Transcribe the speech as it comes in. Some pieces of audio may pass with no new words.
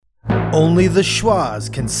Only the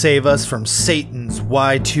Schwaz can save us from Satan's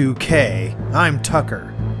Y2K. I'm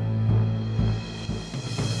Tucker.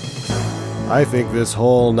 I think this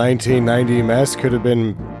whole 1990 mess could have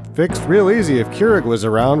been fixed real easy if Keurig was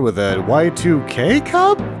around with a Y2K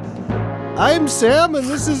cup. I'm Sam, and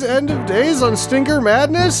this is End of Days on Stinker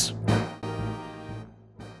Madness.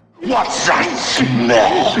 What's that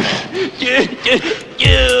smell?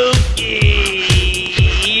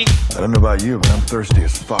 I don't know about you, but I'm thirsty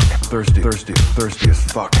as fuck. Thirsty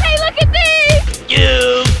as fuck. Hey, look at these!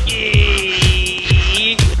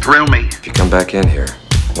 Thrill me. If you come back in here,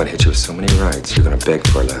 I'm gonna hit you with so many rights, you're gonna beg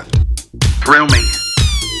for a left. Thrill me.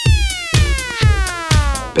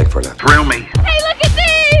 Beg for a left. Thrill me. Hey, look at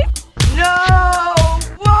these! No!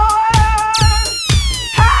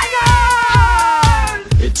 Hang on!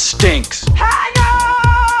 It stinks. Hang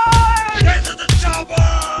on! Get to the chopper!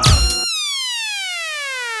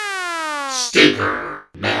 Stinker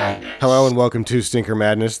Madness. Hello and welcome to Stinker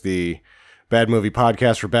Madness, the bad movie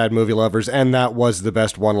podcast for bad movie lovers, and that was the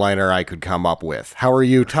best one-liner I could come up with. How are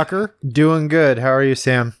you, Tucker? Doing good. How are you,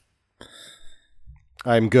 Sam?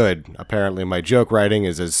 I'm good. Apparently my joke writing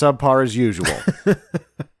is as subpar as usual.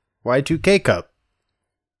 Y2K cup.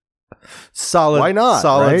 Solid. Why not,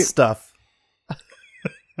 Solid right? stuff.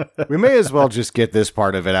 We may as well just get this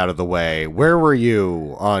part of it out of the way. Where were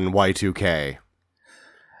you on Y2K?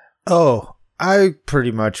 Oh, I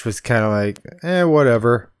pretty much was kind of like,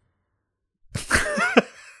 whatever.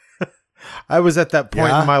 I was at that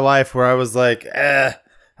point in my life where I was like,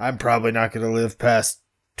 I'm probably not going to live past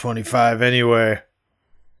 25 anyway.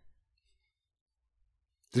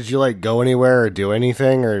 Did you go anywhere or do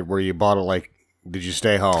anything, or were you did you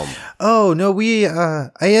stay home? Oh, no,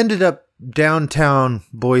 I ended up downtown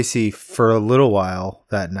Boise for a little while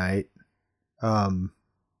that night.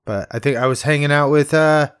 But I think I was hanging out with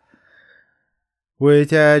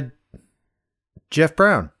Jeff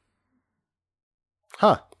Brown.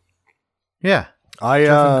 Huh. Yeah. Jeff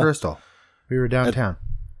and Crystal. We were downtown.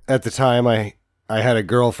 At the time, I had a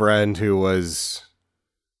girlfriend who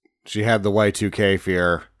she had the Y2K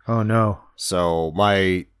fear. Oh, no. So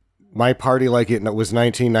my party like it was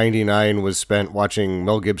 1999 was spent watching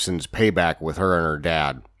Mel Gibson's Payback with her and her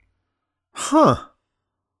dad. Huh.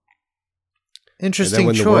 Interesting and then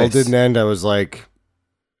when choice. the world didn't end, I was like,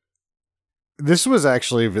 this was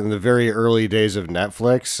actually in the very early days of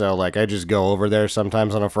Netflix. So I just go over there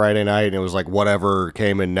sometimes on a Friday night, and it was whatever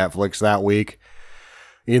came in Netflix that week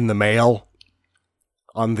in the mail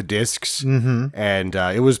on the discs. Mm-hmm. And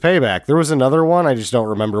it was Payback. There was another one. I just don't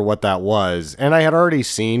remember what that was. And I had already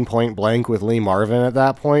seen Point Blank with Lee Marvin at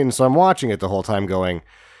that point. And so I'm watching it the whole time going,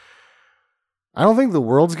 I don't think the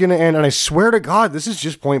world's going to end. And I swear to God, this is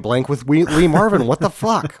just Point Blank with Lee Marvin. What the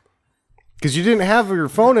fuck? Because you didn't have your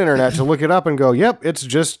phone internet to look it up and go, yep, it's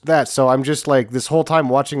just that. So I'm just this whole time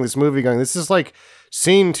watching this movie going, this is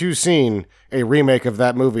scene to scene, a remake of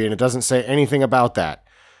that movie. And it doesn't say anything about that.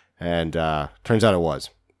 And turns out it was.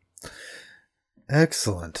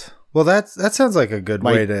 Excellent. Well, that sounds like a good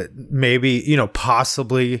way to maybe,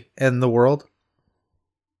 possibly end the world.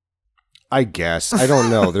 I guess. I don't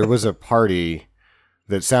know. There was a party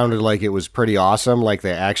that sounded like it was pretty awesome. Like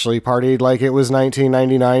they actually partied like it was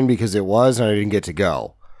 1999 because it was, and I didn't get to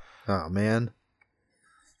go. Oh, man.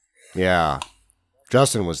 Yeah.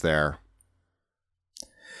 Justin was there.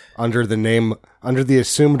 Under the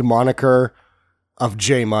assumed moniker of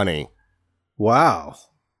J Money. Wow.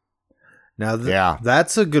 Now, yeah,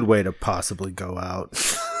 that's a good way to possibly go out.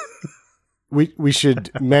 We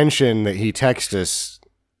should mention that he texted us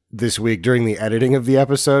this week during the editing of the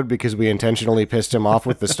episode because we intentionally pissed him off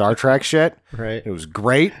with the Star Trek shit. Right. It was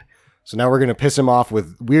great. So now we're going to piss him off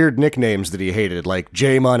with weird nicknames that he hated, like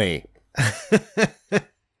J Money.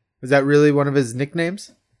 Was that really one of his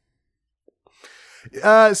nicknames?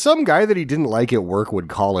 Some guy that he didn't like at work would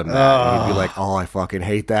call him that. He'd be like, I fucking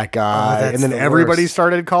hate that guy. And then everybody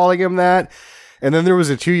started calling him that. And then there was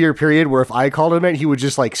a 2-year period where if I called him it, he would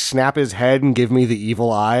just snap his head and give me the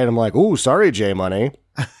evil eye. And I'm like, ooh, sorry, J Money.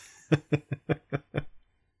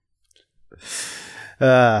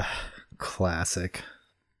 Classic.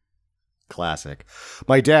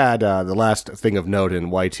 My dad, the last thing of note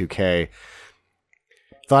in Y2K,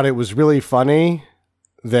 thought it was really funny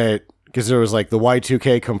that because there was the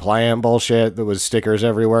Y2K compliant bullshit that was stickers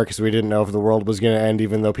everywhere because we didn't know if the world was going to end,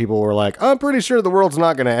 even though people were like, I'm pretty sure the world's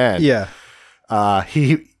not going to end. Yeah.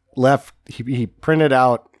 He printed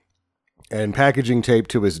out and packaging tape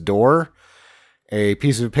to his door a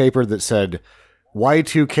piece of paper that said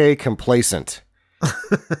Y2K complacent.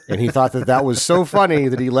 And he thought that was so funny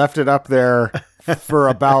that he left it up there for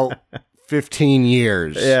about 15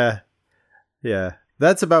 years. Yeah.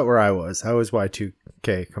 That's about where I was. I was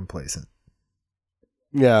Y2K complacent.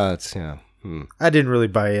 Yeah, it's I didn't really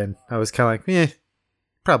buy in. I was kind of like,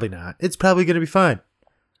 probably not. It's probably going to be fine.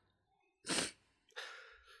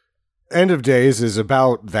 End of Days is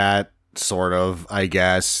about that sort of, I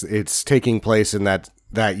guess. It's taking place in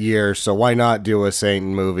that year, so why not do a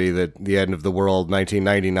Satan movie, that the end of the world,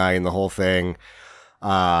 1999, the whole thing.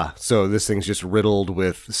 So this thing's just riddled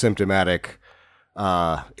with symptomatic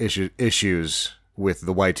issues with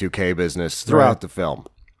the Y2K business throughout the film.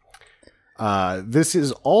 This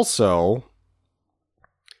is also...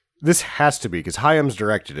 This has to be, because Hyams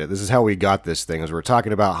directed it. This is how we got this thing. As we were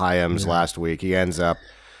talking about Hyams last week, he ends up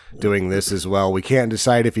doing this as well. We can't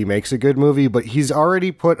decide if he makes a good movie, but he's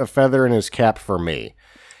already put a feather in his cap for me.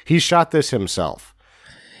 He shot this himself.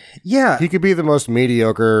 Yeah. He could be the most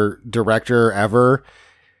mediocre director ever.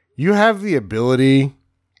 You have the ability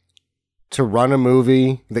to run a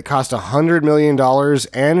movie that cost $100 million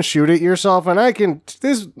and shoot it yourself, and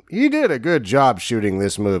he did a good job shooting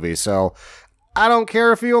this movie, so I don't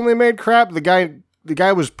care if he only made crap. The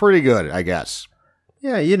guy was pretty good, I guess.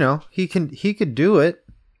 Yeah, he could do it.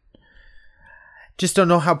 Just don't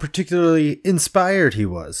know how particularly inspired he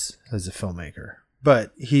was as a filmmaker.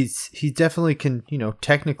 But he definitely can,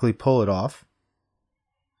 technically pull it off.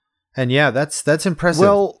 And yeah, that's impressive.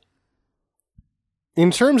 Well,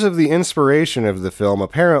 in terms of the inspiration of the film,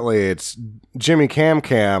 apparently it's Jimmy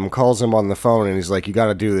Cam calls him on the phone and he's like, "You got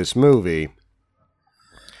to do this movie."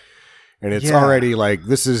 And it's already like,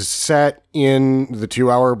 this is set in the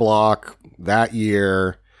 2-hour block that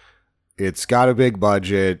year. It's got a big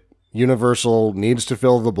budget. Universal needs to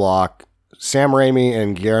fill the block. Sam Raimi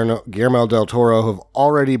and Guillermo del Toro have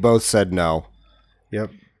already both said no.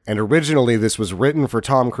 Yep. And originally this was written for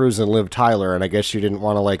Tom Cruise and Liv Tyler, and I guess she didn't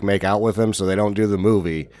want to make out with him, so they don't do the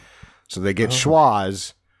movie. So they get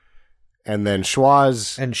Schwoz, and then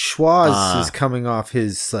Schwoz... And Schwoz is coming off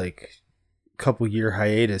his, couple-year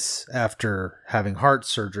hiatus after having heart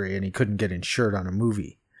surgery, and he couldn't get insured on a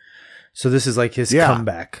movie. So this is his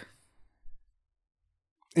comeback.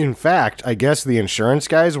 In fact, I guess the insurance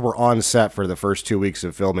guys were on set for the first 2 weeks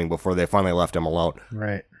of filming before they finally left him alone.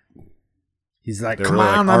 Right. He's like, They "Come were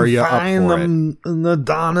like, on, "Are I'm you up fine. for I'm an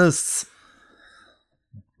Adonis.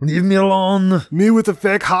 Leave me alone. Me with a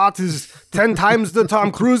fake heart is 10 times the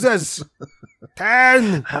Tom Cruise's.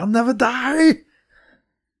 10! I'll never die."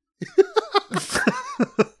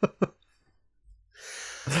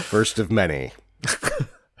 First of many.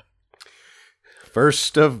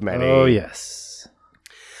 First of many. Oh, yes.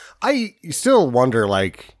 I still wonder,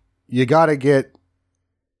 you gotta get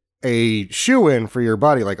a shoe-in for your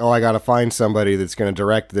buddy. I gotta find somebody that's gonna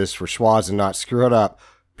direct this for Schwoz and not screw it up.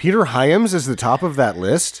 Peter Hyams is the top of that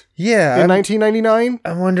list? Yeah. In 1999?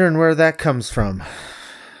 I'm wondering where that comes from.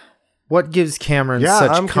 What gives Cameron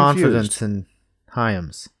such I'm confidence confused. in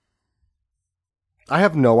Hyams? I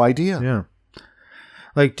have no idea.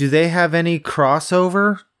 Yeah. Do they have any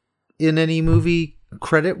crossover in any movie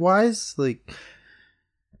credit-wise?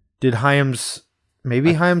 Did Hyams...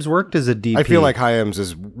 Maybe Hyams worked as a DP. I feel like Hyams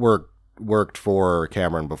has worked for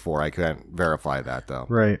Cameron before. I can't verify that, though.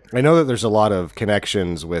 Right. I know that there's a lot of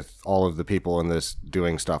connections with all of the people in this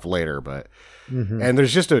doing stuff later, but... Mm-hmm. And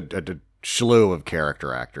there's just a slew of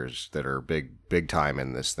character actors that are big time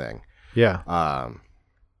in this thing. Yeah.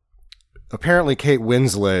 Apparently Kate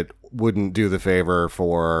Winslet wouldn't do the favor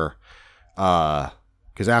for...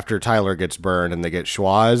 Because after Tyler gets burned and they get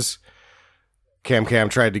Schwoz... Cam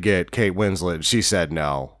tried to get Kate Winslet. She said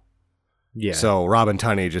no. Yeah. So Robin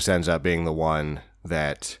Tunney just ends up being the one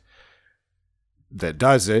that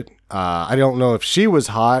does it. I don't know if she was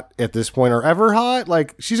hot at this point or ever hot.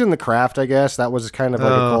 She's in The Craft, I guess. That was kind of a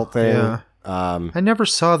cult thing. Yeah. I never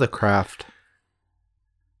saw The Craft.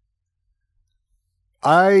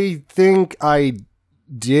 I think I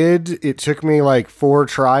did. It took me 4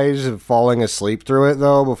 tries of falling asleep through it,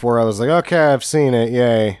 though, before I was like, okay, I've seen it.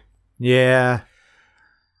 Yay. Yeah.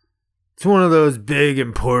 It's one of those big,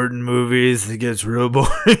 important movies that gets real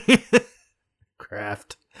boring.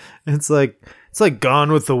 Craft. It's like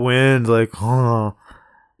Gone with the Wind. At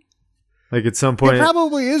some point. It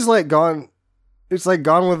probably is Gone. It's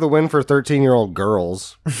Gone with the Wind for 13-year-old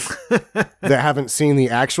girls that haven't seen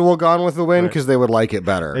the actual Gone with the Wind because they would like it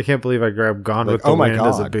better. I can't believe I grabbed Gone with the Wind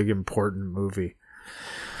as a big, important movie.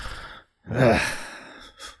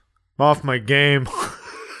 Off my game.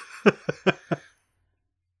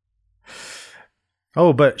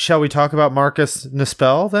 Oh, but shall we talk about Marcus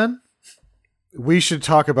Nispel then? We should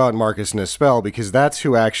talk about Marcus Nispel because that's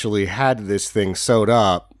who actually had this thing sewed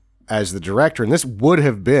up as the director, and this would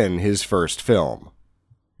have been his first film.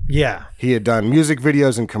 Yeah. He had done music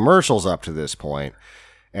videos and commercials up to this point.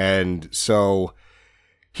 And so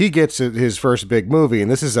he gets his first big movie, and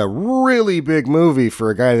this is a really big movie for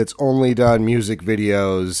a guy that's only done music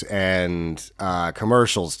videos and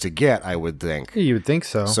commercials to get, I would think. You would think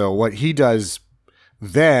so. So what he does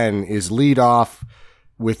then is lead off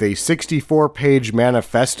with a 64-page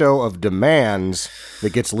manifesto of demands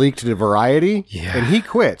that gets leaked to Variety, and he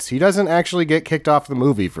quits. He doesn't actually get kicked off the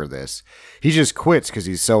movie for this. He just quits because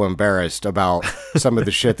he's so embarrassed about some of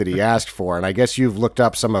the shit that he asked for, and I guess you've looked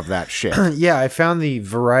up some of that shit. Yeah, I found the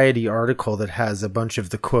Variety article that has a bunch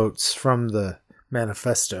of the quotes from the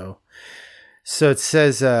manifesto. So it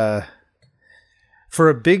says, for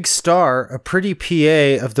a big star, a pretty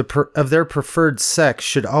PA of their preferred sex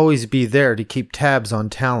should always be there to keep tabs on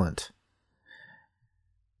talent.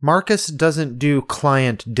 Marcus doesn't do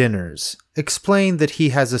client dinners. Explain that he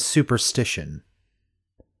has a superstition.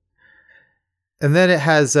 And then it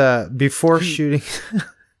has before shooting.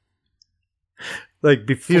 Like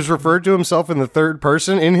before, He's referred to himself in the third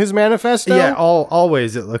person in his manifesto? yeah,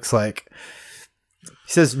 always it looks like. He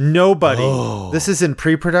says nobody. This is in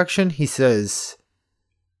pre-production. He says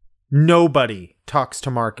nobody talks to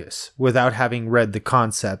Marcus without having read the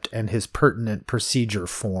concept and his pertinent procedure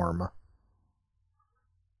form.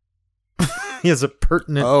 He has a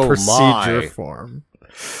pertinent procedure form.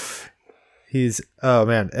 Oh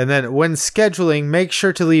man. And then when scheduling, make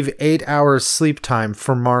sure to leave 8 hours sleep time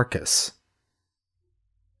for Marcus.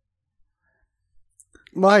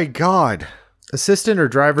 My God. Assistant or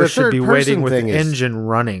driver The should be third-person waiting with the thing is- engine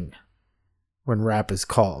running when rap is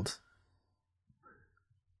called.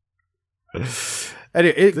 And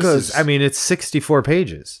it This goes, is- I mean, it's 64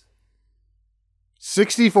 pages.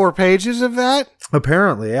 64 pages of that?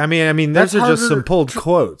 Apparently. I mean, those That's are just harder some pulled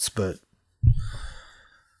quotes, but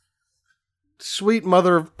Sweet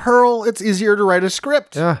mother of pearl, it's easier to write a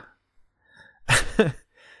script. yeah.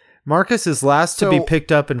 Marcus is last to be So-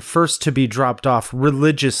 picked up and first to be dropped off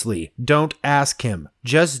religiously. Don't ask him.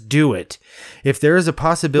 Just do it. If there is a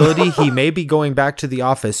possibility he may be going back to the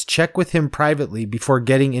office, check with him privately before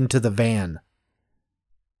getting into the van.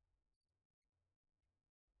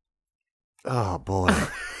 Oh, boy.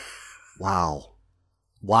 Wow.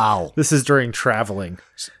 This is during traveling.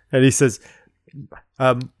 And he says,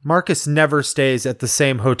 Marcus never stays at the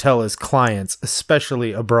same hotel as clients,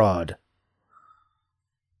 especially abroad.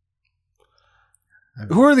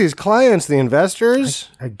 Who are these clients? The investors?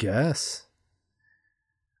 I guess.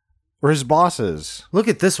 Or his bosses? Look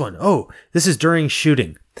at this one. Oh, this is during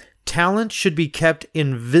shooting. Talent should be kept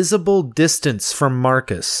in visible distance from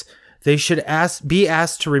Marcus. They should be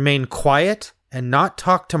asked to remain quiet and not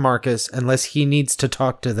talk to Marcus unless he needs to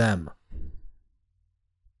talk to them.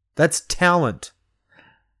 That's talent.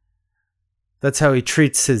 That's how he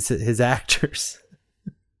treats his actors.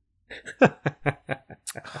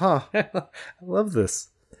 Huh. I love this.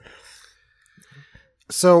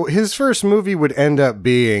 So his first movie would end up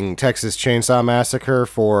being Texas Chainsaw Massacre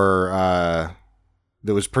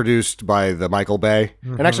that was produced by the Michael Bay.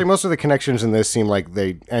 Mm-hmm. And actually most of the connections in this seem like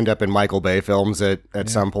they end up in Michael Bay films at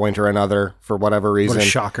some point or another for whatever reason. What a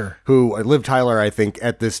shocker. Who Liv Tyler, I think,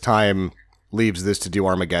 at this time leaves this to do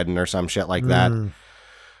Armageddon or some shit like that.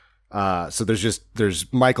 So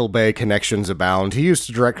there's Michael Bay connections abound. He used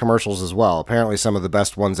to direct commercials as well. Apparently some of the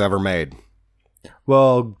best ones ever made.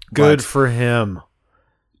 Well, good But- for him.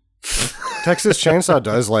 Texas Chainsaw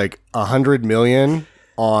does like $100 million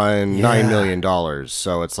on $9 million.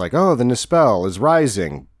 So it's like, oh, the Nispel is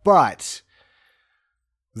rising. But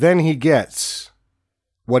then he gets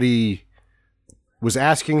what he was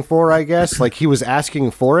asking for, I guess. Like he was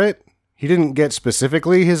asking for it. He didn't get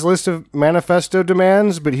specifically his list of manifesto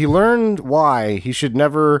demands, but he learned why he should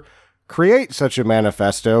never create such a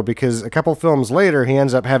manifesto because a couple films later, he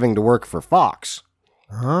ends up having to work for Fox.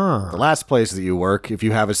 The last place that you work if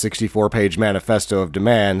you have a 64-page manifesto of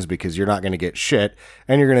demands because you're not going to get shit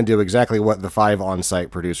and you're going to do exactly what the 5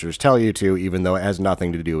 on-site producers tell you to, even though it has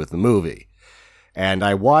nothing to do with the movie. And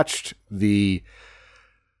I watched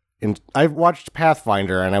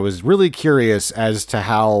Pathfinder and I was really curious as to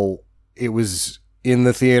how it was in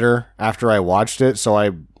the theater after I watched it. So I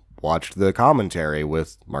watched the commentary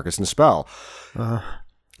with Marcus Nispel.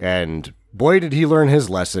 And boy, did he learn his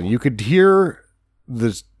lesson. You could hear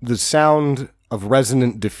the sound of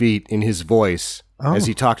resonant defeat in his voice as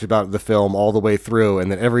he talked about the film all the way through, and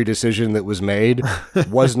that every decision that was made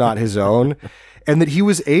was not his own, and that he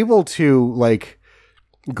was able to, like,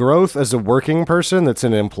 growth as a working person that's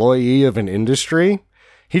an employee of an industry.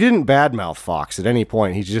 He didn't badmouth Fox at any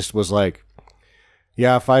point. He just was like,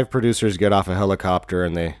 yeah, 5 producers get off a helicopter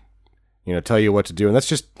and they tell you what to do. And that's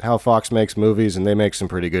just how Fox makes movies, and they make some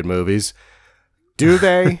pretty good movies. Do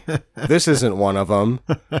they? This isn't one of them.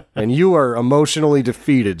 And you are emotionally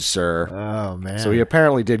defeated, sir. Oh, man. So he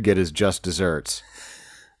apparently did get his just desserts.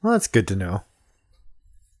 Well, that's good to know.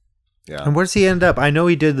 Yeah. And where does he end up? I know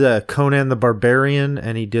he did the Conan the Barbarian,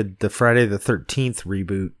 and he did the Friday the 13th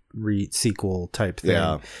reboot, sequel type thing.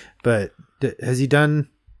 Yeah. But has he done...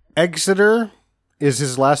 Exeter is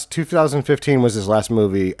his last... 2015 was his last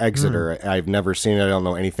movie, Exeter. I've never seen it. I don't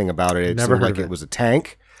know anything about it. It Never seemed heard like of it it. was a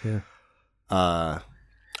tank. Yeah.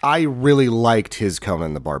 I really liked his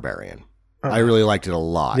Conan the Barbarian. I really liked it a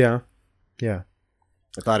lot. Yeah. Yeah.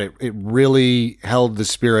 I thought it really held the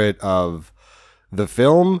spirit of the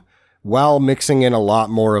film while mixing in a lot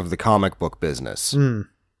more of the comic book business.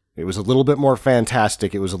 It was a little bit more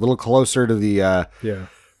fantastic. It was a little closer to the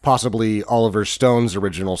possibly Oliver Stone's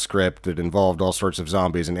original script that involved all sorts of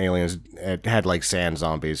zombies and aliens. It had like sand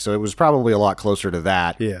zombies. So it was probably a lot closer to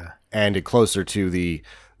that. Yeah. And closer to the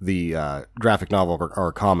graphic novel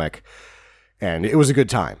or comic. And it was a good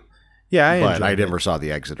time. Yeah, I never saw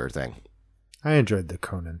the Exeter thing. I enjoyed the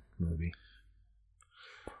Conan movie.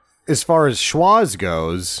 As far as Schwarz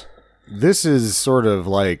goes, this is sort of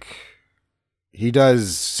like he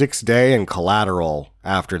does 6 Day and Collateral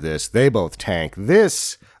after this. They both tank.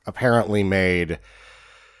 This apparently made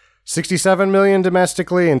 $67 million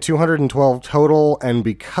domestically and $212 total. And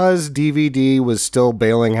because DVD was still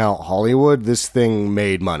bailing out Hollywood, this thing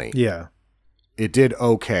made money. Yeah. It did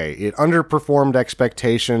okay. It underperformed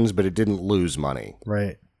expectations, but it didn't lose money.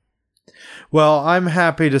 Right. Well, I'm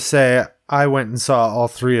happy to say I went and saw all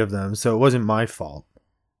 3 of them, so it wasn't my fault.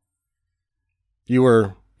 You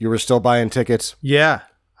were still buying tickets? Yeah.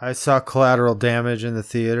 I saw Collateral Damage in the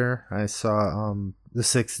theater. I saw The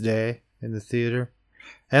 6th Day in the theater.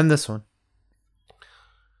 And this one.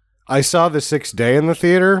 I saw The 6th Day in the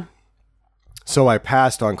theater, so I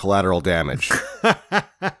passed on Collateral Damage.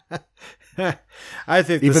 I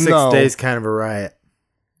think Even The 6th though- Day is kind of a riot.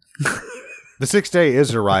 The 6th Day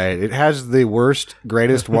is a riot. It has the worst,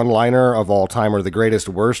 greatest one-liner of all time, or the greatest,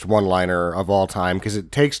 worst one-liner of all time, because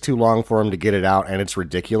it takes too long for him to get it out, and it's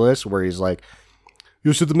ridiculous, where he's like,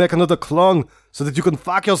 you should make another clone so that you can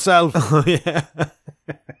fuck yourself. Oh, yeah.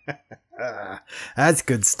 That's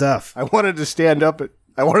good stuff. I wanted to stand up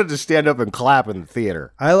and clap in the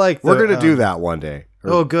theater. I like We're going to do that one day.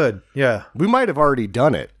 Oh, good. Yeah. We might have already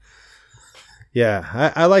done it.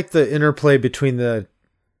 Yeah. I like the interplay between the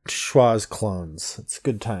Schwarz clones. It's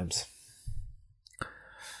good times.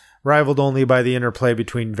 Rivaled only by the interplay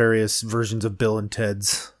between various versions of Bill and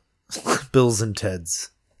Ted's. Bills and Ted's.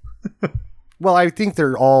 Well, I think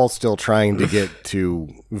they're all still trying to get to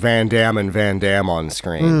Van Damme and Van Damme on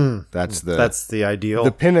screen. That's the ideal.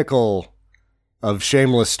 The pinnacle of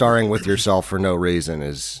shameless starring with yourself for no reason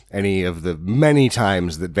is any of the many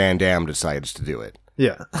times that Van Damme decides to do it.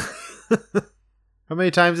 Yeah. How many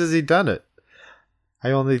times has he done it? I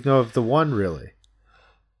only know of the one, really.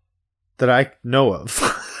 That I know of.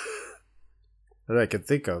 That I can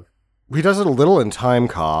think of. He does it a little in Time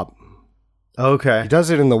Cop. Okay. He does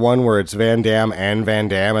it in the one where it's Van Damme and Van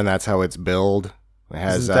Damme, and that's how it's billed. It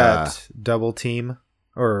has Isn't that Double Team?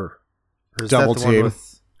 Or is Double that the one Team.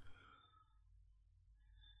 with...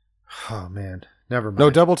 Oh, man. Never mind. No,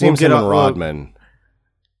 Double Team's We'll him get and on- Rodman.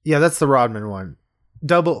 Yeah, that's the Rodman one.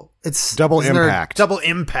 Double Impact. Double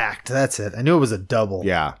Impact. That's it. I knew it was a double.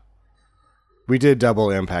 Yeah. We did Double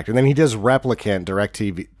Impact. And then he does Replicant direct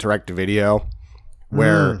to video,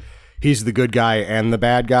 where he's the good guy and the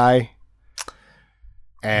bad guy.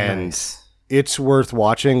 And Nice. it's worth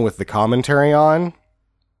watching with the commentary on,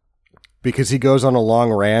 because he goes on a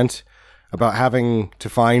long rant about having to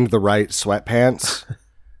find the right sweatpants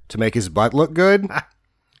to make his butt look good.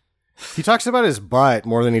 He talks about his butt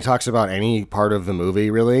more than he talks about any part of the movie,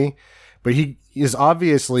 really. But he is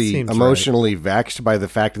obviously Seems emotionally vexed by the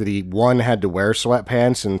fact that he, 1, had to wear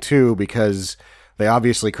sweatpants, and 2, because they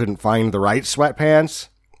obviously couldn't find the right sweatpants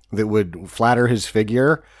that would flatter his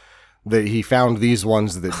figure, that he found these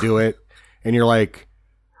ones that do it. And you're like,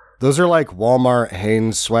 those are like Walmart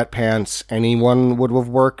Hanes sweatpants. Anyone would have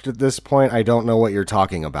worked at this point. I don't know what you're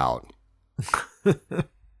talking about.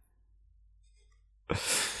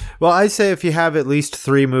 Well, I say if you have at least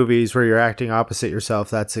 3 movies where you're acting opposite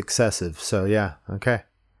yourself, that's excessive. So, yeah. Okay.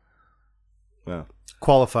 Yeah.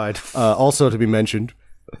 Qualified. Also to be mentioned,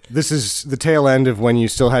 this is the tail end of when you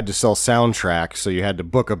still had to sell soundtracks, so you had to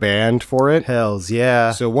book a band for it. Hells,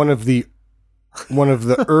 yeah. So one of the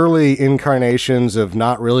early incarnations of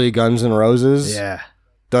not really Guns N' Roses. Yeah.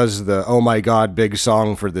 does the "Oh my God" big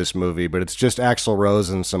song for this movie, but it's just Axl Rose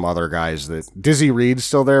and some other guys. That Dizzy Reed's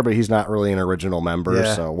still there, but he's not really an original member,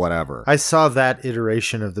 Yeah. so whatever. I saw that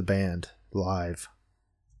iteration of the band live.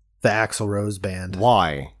 The Axl Rose band.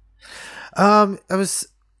 Why? As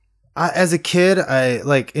a kid, I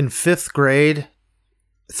like in 5th grade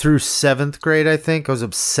through 7th grade, I think I was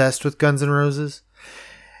obsessed with Guns N' Roses.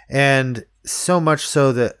 And so much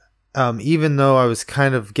so that even though I was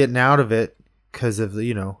kind of getting out of it because of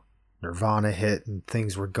the, Nirvana hit and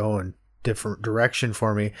things were going different direction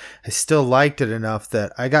for me, I still liked it enough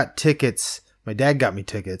that I got tickets. My dad got me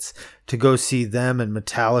tickets to go see them and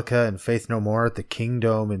Metallica and Faith No More at the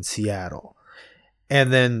Kingdome in Seattle.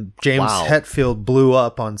 And then James Wow. Hetfield blew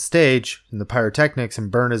up on stage in the pyrotechnics and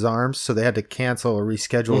burned his arms, so they had to cancel or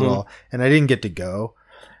reschedule it all. And I didn't get to go.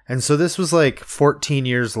 And so this was like 14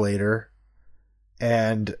 years later.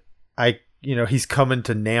 And he's coming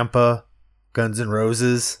to Nampa. Guns N'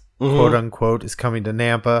 Roses, quote unquote, is coming to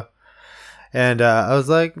Nampa. And I was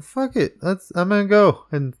like, fuck it. I'm going to go.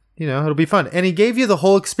 And, it'll be fun. And he gave you the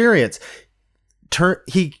whole experience.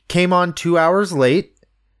 He came on 2 hours late.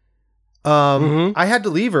 I had to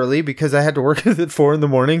leave early because I had to work at 4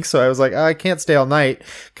 a.m. So I was like, I can't stay all night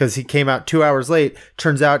because he came out 2 hours late.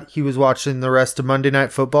 Turns out he was watching the rest of Monday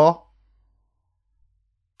Night Football.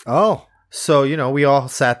 Oh. So, we all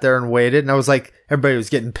sat there and waited, and I was like, everybody was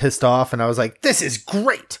getting pissed off, and I was like, this is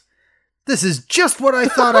great. This is just what I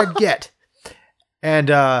thought I'd get. And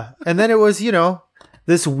then it was,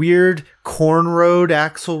 this weird cornrowed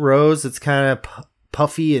Axl Rose that's kind of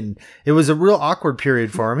puffy, and it was a real awkward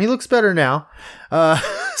period for him. He looks better now,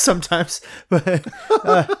 sometimes, but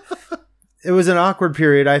it was an awkward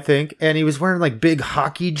period, I think. And he was wearing like big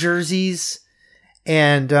hockey jerseys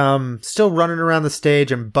and still running around the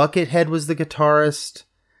stage. And Buckethead was the guitarist,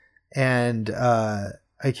 and I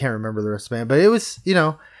can't remember the rest of the band, but it was,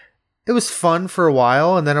 it was fun for a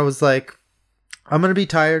while. And then I was like, I'm gonna be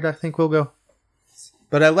tired. I think we'll go.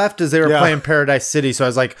 But I left as they were playing Paradise City, so I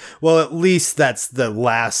was like, well, at least that's the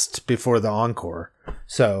last before the encore.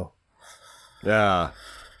 So, Yeah.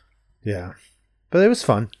 yeah. But it was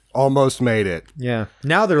fun. Almost made it. Yeah.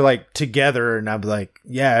 Now they're like together, and I'm like,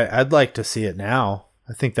 yeah, I'd like to see it now.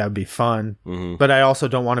 I think that'd be fun. Mm-hmm. But I also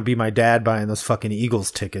don't want to be my dad buying those fucking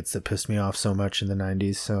Eagles tickets that pissed me off so much in the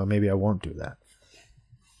 90s, so maybe I won't do that.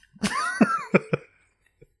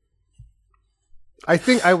 I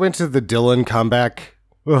think I went to the Dylan comeback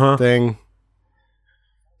Uh-huh. thing.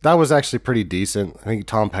 That was actually pretty decent. I think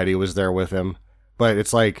Tom Petty was there with him. But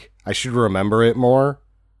it's like, I should remember it more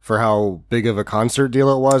for how big of a concert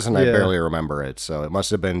deal it was, and I Yeah. barely remember it. So it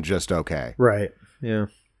must have been just okay. Right. Yeah.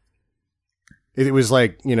 It was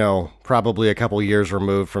like, probably a couple years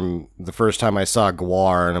removed from the first time I saw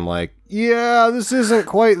Gwar, and I'm like, yeah, this isn't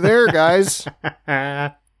quite there, guys.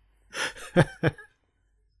 Yeah,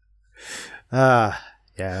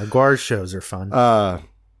 Guar's shows are fun.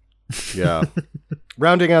 Yeah.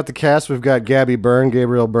 Rounding out the cast, we've got Gabby Byrne,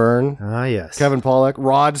 Gabriel Byrne, Yes. Kevin Pollak,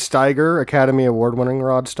 Rod Steiger, Academy Award-winning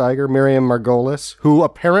Rod Steiger, Miriam Margolis, who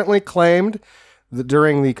apparently claimed that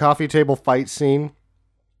during the coffee table fight scene,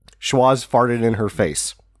 Schwoz farted in her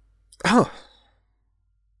face. Oh.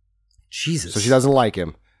 Jesus. So she doesn't like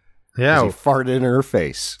him. 'Cause Yeah. he farted in her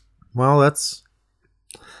face. Well, that's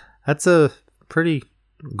a pretty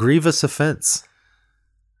grievous offense.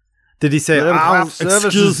 Did he say, Let him have excuse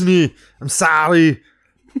services." me, I'm sorry.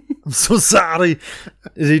 I'm so sorry.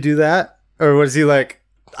 Did he do that? Or was he like,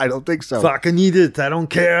 I don't think so. fucking eat it, I don't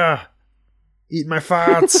care. Eat my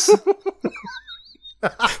farts.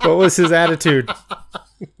 What was his attitude?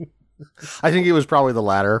 I think it was probably the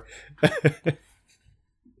latter.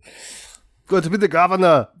 Good to be the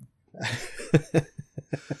governor.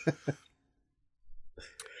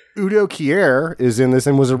 Udo Kier is in this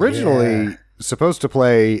and was originally supposed to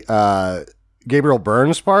play Gabriel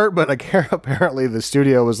Byrne's part, but apparently the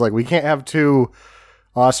studio was like, we can't have two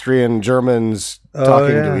Austrian Germans talking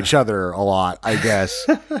to each other a lot, I guess.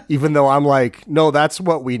 Even though I'm like, no, that's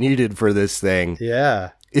what we needed for this thing.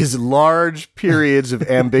 Yeah. Is large periods of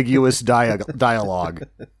ambiguous dialogue.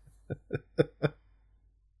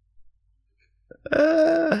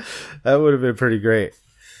 That would have been pretty great.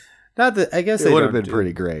 Not that I guess It would have been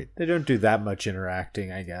pretty great. They don't do that much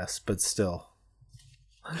interacting, I guess, but still.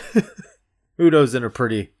 Udo's in a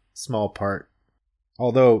pretty small part,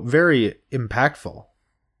 although very impactful.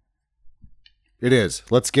 It is.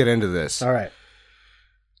 Let's get into this. All right.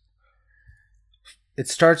 It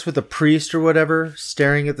starts with a priest or whatever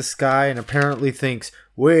staring at the sky and apparently thinks,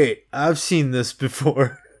 wait, I've seen this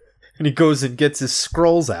before. And he goes and gets his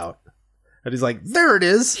scrolls out. And he's like, there it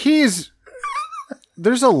is. He's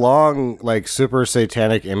there's a long, like, super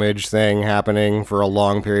satanic image thing happening for a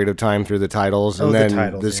long period of time through the titles, and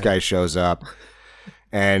then this guy shows up,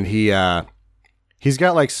 and he's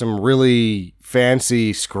got, like, some really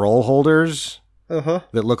fancy scroll holders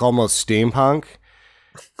that look almost steampunk,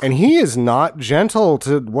 and he is not gentle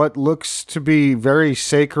to what looks to be very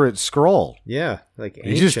sacred scroll. Yeah, like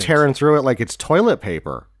ancient. He's just tearing through it like it's toilet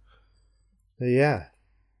paper. Yeah.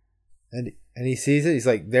 And he sees it. He's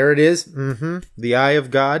like, there it is. Mm-hmm. The eye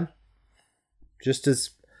of God. Just as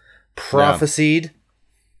prophesied. Yeah.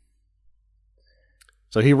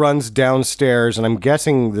 So he runs downstairs, and I'm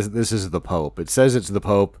guessing this is the Pope. It says it's the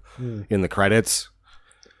Pope in the credits.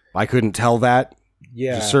 I couldn't tell that.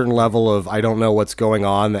 Yeah. There's a certain level of I don't know what's going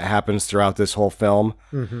on that happens throughout this whole film.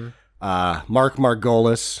 Mm-hmm. Mark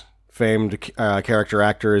Margolis, famed character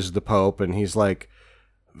actor, is the Pope, and he's like,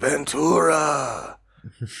 Ventura,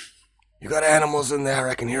 you got animals in there.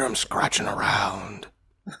 I can hear them scratching around.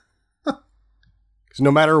 Because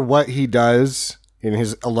no matter what he does in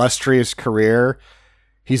his illustrious career,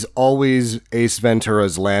 he's always Ace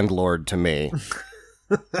Ventura's landlord to me.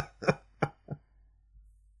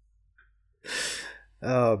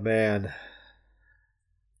 Oh, man.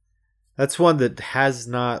 That's one that has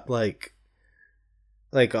not, like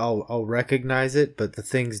I'll recognize it, but the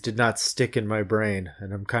things did not stick in my brain,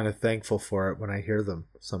 and I'm kind of thankful for it when I hear them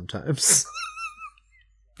sometimes.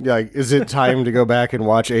 Yeah, is it time to go back and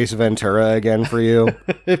watch Ace Ventura again for you?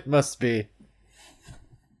 It must be.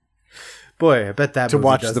 Boy, I bet that to movie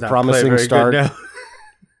watch does The not Promising play very Start. good now.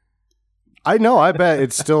 I know, I bet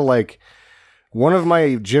it's still like one of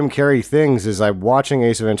my Jim Carrey things is I'm watching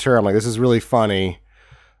Ace Ventura. I'm like, this is really funny.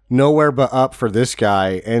 Nowhere but up for this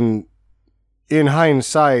guy. And in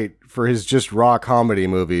hindsight, for his just raw comedy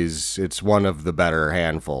movies, it's one of the better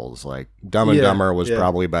handfuls. Like Dumb and Dumber was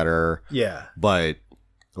probably better. Yeah. But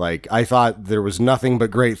like I thought there was nothing but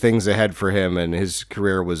great things ahead for him, and his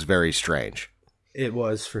career was very strange. It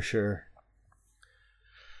was, for sure.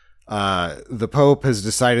 The Pope has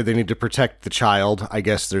decided they need to protect the child. I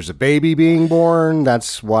guess there's a baby being born.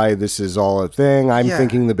 That's why this is all a thing. I'm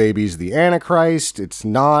thinking the baby's the Antichrist. It's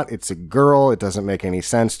not. It's a girl. It doesn't make any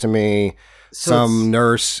sense to me. So some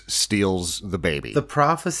nurse steals the baby. The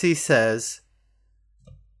prophecy says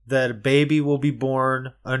that a baby will be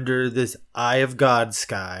born under this eye of God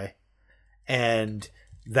sky, and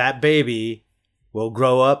that baby will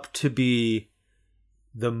grow up to be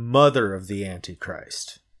the mother of the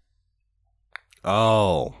Antichrist.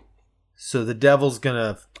 Oh. So the devil's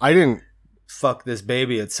gonna fuck this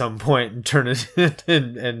baby at some point and turn it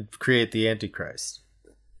and create the Antichrist.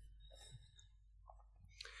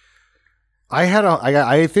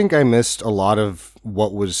 I think I missed a lot of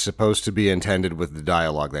what was supposed to be intended with the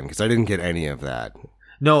dialogue then, because I didn't get any of that.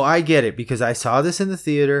 No, I get it, because I saw this in the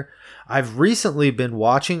theater. I've recently been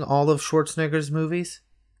watching all of Schwarzenegger's movies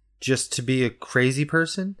just to be a crazy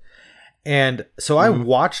person. And so I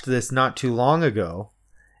watched this not too long ago,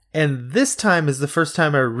 and this time is the first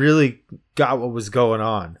time I really got what was going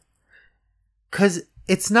on. Because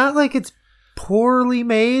it's not like it's poorly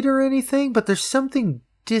made or anything, but there's something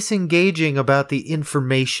disengaging about the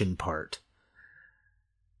information part.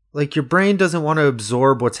 Like your brain doesn't want to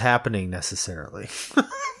absorb what's happening necessarily.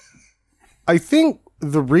 I think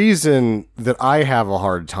the reason that I have a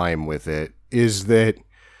hard time with it is that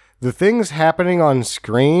the things happening on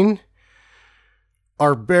screen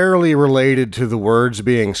are barely related to the words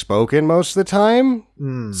being spoken most of the time.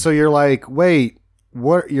 So you're like, wait,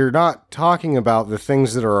 what? You're not talking about the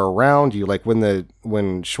things that are around you. Like when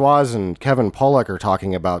Schwaz and Kevin Pollak are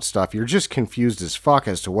talking about stuff, you're just confused as fuck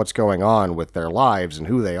as to what's going on with their lives and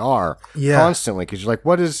who they are constantly. Because you're like,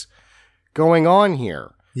 what is going on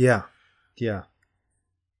here? Yeah.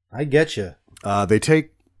 I get you. They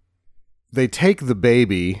take the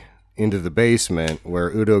baby into the basement where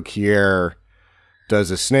Udo Kier does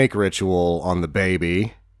a snake ritual on the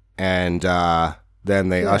baby, and then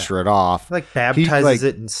they usher it off. Like baptizes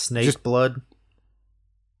it in snake blood.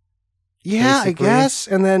 Yeah, basically. I guess.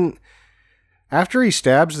 And then after he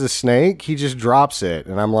stabs the snake, he just drops it.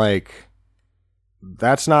 And I'm like,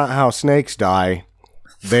 that's not how snakes die.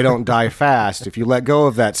 They don't die fast. If you let go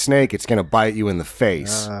of that snake, it's going to bite you in the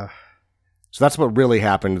face. So that's what really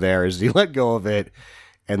happened there, is he let go of it,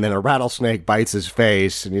 and then a rattlesnake bites his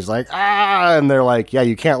face, and he's like, ah! And they're like, yeah,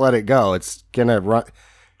 you can't let it go. It's going to run.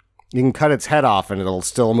 You can cut its head off, and it'll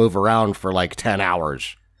still move around for like 10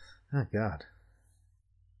 hours. Oh, God.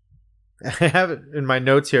 I have it in my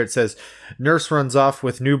notes here. It says, nurse runs off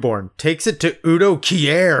with newborn, takes it to Udo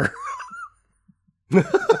Kier.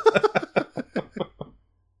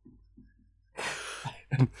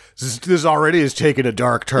 kid. This already has taken a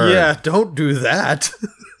dark turn. Yeah, don't do that.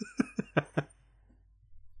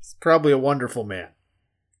 He's probably a wonderful man.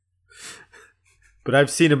 But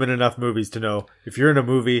I've seen him in enough movies to know if you're in a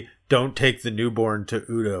movie, don't take the newborn to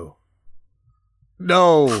Udo.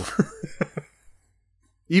 No.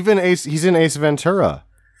 Even he's in Ace Ventura.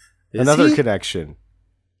 Is Another he? connection.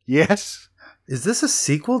 Yes. Is this a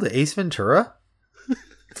sequel to Ace Ventura?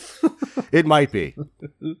 It might be.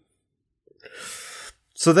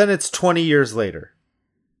 So then it's 20 years later.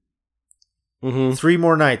 Mm-hmm. 3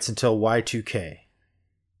 more nights until Y2K.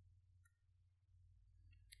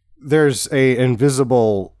 There's I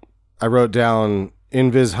wrote down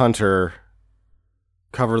Invis Hunter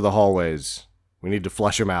cover the hallways. We need to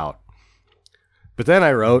flush him out. But then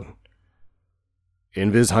I wrote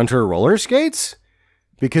Invis Hunter roller skates?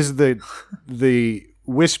 Because the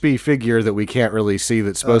wispy figure that we can't really see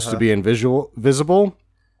that's supposed to be visible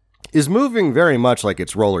is moving very much like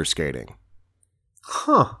it's roller skating.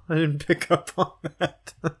 Huh, I didn't pick up on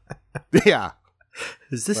that. Yeah.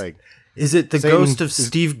 Is this Like, is it the Satan ghost of is-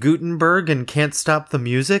 Steve Gutenberg and Can't Stop the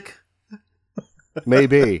Music?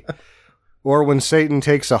 maybe. Or when Satan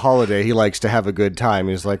takes a holiday, he likes to have a good time.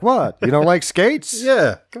 He's like, what? You don't like skates?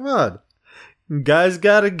 Yeah, come on. Guys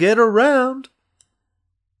gotta get around.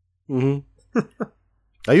 Mm-hmm.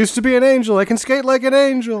 I used to be an angel. I can skate like an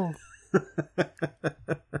angel.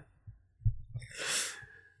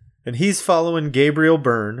 And he's following Gabriel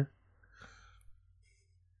Byrne,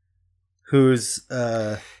 who's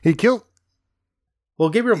He killed...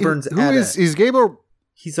 Gabriel Byrne's He's Gabriel...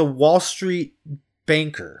 he's a Wall Street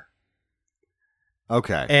banker.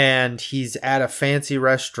 Okay. And he's at a fancy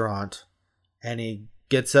restaurant, and he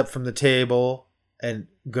gets up from the table and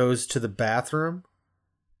goes to the bathroom,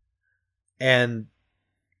 and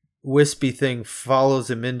Wispy Thing follows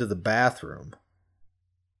him into the bathroom.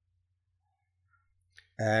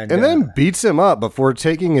 And then beats him up before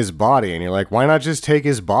taking his body. And you're like, why not just take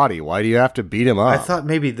his body? Why do you have to beat him I up? thought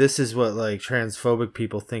maybe this is what like transphobic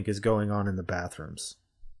people think is going on in the bathrooms.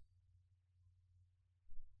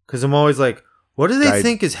 Because I'm always like, what do they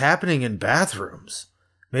think is happening in bathrooms?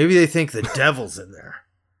 Maybe they think the devil's in there.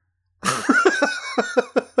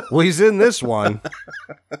 Well, he's in this one.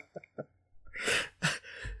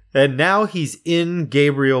 And now he's in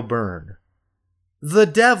Gabriel Byrne. The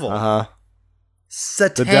devil. Uh-huh.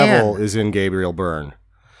 Satan. The devil is in Gabriel Byrne.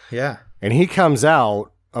 Yeah. And he comes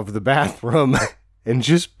out of the bathroom and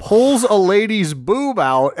just pulls a lady's boob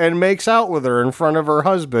out and makes out with her in front of her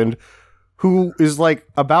husband, who is like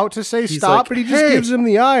about to say He's stop, like, but he just "Hey." gives him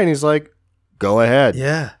the eye and he's like, go ahead.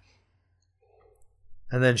 Yeah.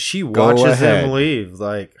 And then she Go watches ahead. him leave.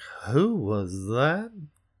 Like, who was that?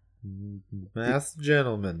 Masked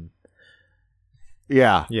gentleman.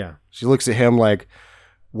 Yeah. Yeah. She looks at him like,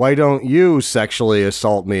 why don't you sexually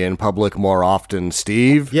assault me in public more often,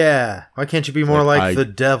 Steve? Yeah. Why can't you be more Like, like the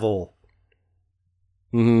devil?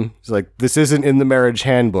 Mm-hmm. He's like, this isn't in the marriage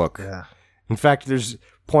handbook. Yeah. In fact, there's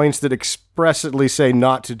points that expressly say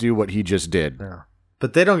not to do what he just did. Yeah.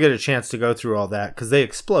 But they don't get a chance to go through all that because they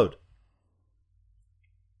explode.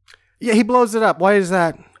 Yeah, he blows it up. Why is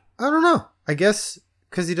that? I don't know. I guess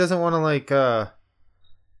because he doesn't want to like, I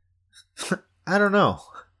don't know.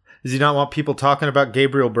 Does he not want people talking about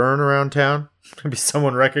Gabriel Byrne around town? Maybe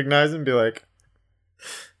someone recognize him and be like,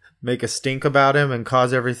 make a stink about him and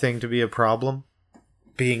cause everything to be a problem?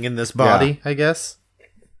 Being in this body, I guess.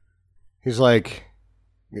 He's like,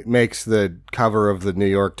 it makes the cover of the New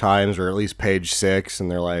York Times, or at least page 6,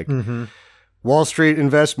 and they're like, Wall Street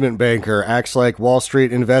investment banker acts like Wall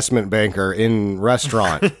Street investment banker in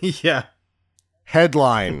restaurant. Yeah.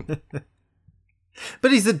 Headline.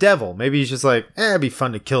 But he's the devil. Maybe he's just like, it'd be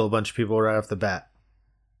fun to kill a bunch of people right off the bat.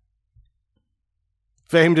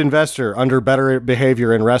 Famed investor under better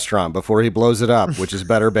behavior in restaurant before he blows it up, which is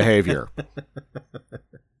better behavior.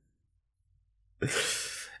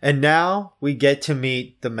 And now we get to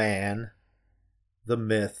meet the man, the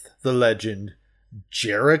myth, the legend,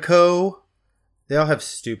 Jericho. They all have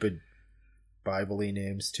stupid Bible-y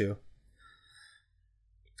names too.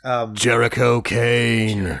 Jericho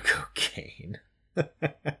Kane. Jericho Kane.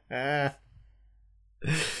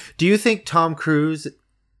 Do you think Tom Cruise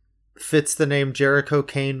fits the name Jericho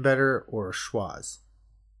Kane better or Schwoz?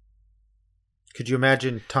 Could you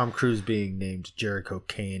imagine Tom Cruise being named Jericho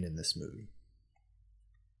Kane in this movie?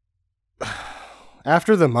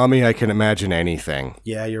 After The Mummy, I can imagine anything.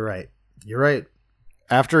 Yeah, you're right. You're right.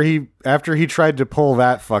 After he tried to pull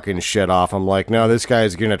that fucking shit off, I'm like, no, this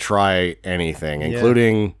guy's gonna try anything,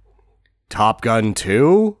 including Top Gun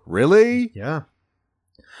 2? Really? Yeah.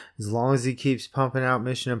 As long as he keeps pumping out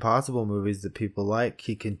Mission Impossible movies that people like,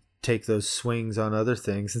 he can take those swings on other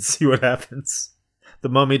things and see what happens. The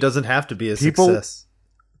Mummy doesn't have to be a People- success.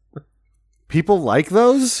 People like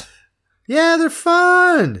those? Yeah, they're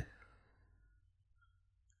fun.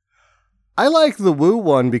 I like the Woo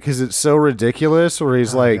one because it's so ridiculous, where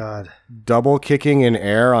he's Oh, God. double kicking in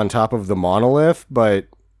air on top of the monolith, but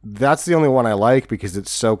that's the only one I like because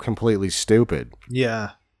it's so completely stupid.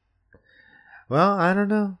 Yeah. Well, I don't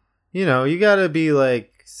know. You know, you gotta be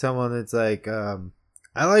like someone that's like,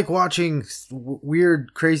 I like watching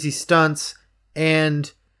weird, crazy stunts,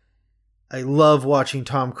 and I love watching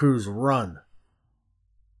Tom Cruise run.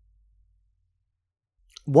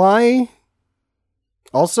 Why?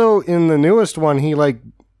 Also, in the newest one, he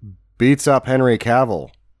beats up Henry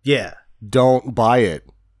Cavill. Yeah, Don't buy it.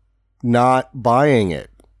 Not buying it.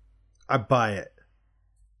 I buy it.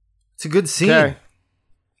 It's a good scene. Okay.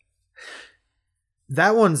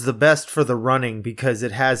 That one's the best for the running because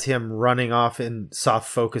it has him running off in soft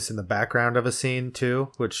focus in the background of a scene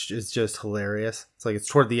too, which is just hilarious. It's like it's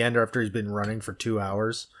toward the end after he's been running for 2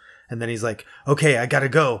 hours. And then he's like, okay, I gotta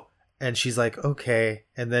go. And she's like, okay.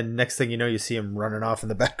 And then next thing you know, you see him running off in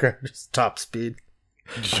the background, just top speed.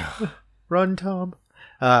 Run, Tom.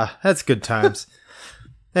 That's good times.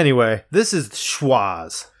 Anyway, this is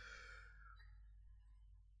Schwaz.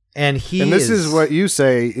 And this is what you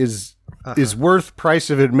say is worth price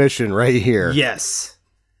of admission right here. Yes.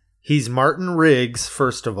 He's Martin Riggs,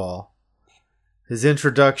 first of all. His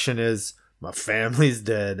introduction is, my family's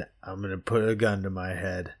dead. I'm going to put a gun to my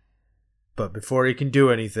head. But before he can do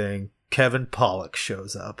anything, Kevin Pollak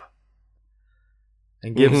shows up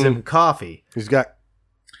and gives him coffee. He's got...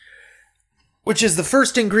 Which is the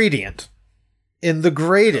first ingredient in the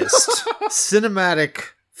greatest cinematic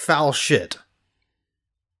foul shit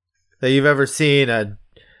that you've ever seen. A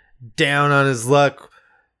down on his luck,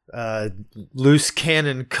 loose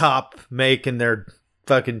cannon cop make in their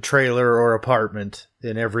fucking trailer or apartment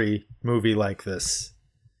in every movie like this.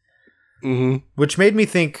 Mm-hmm. Which made me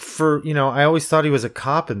think I always thought he was a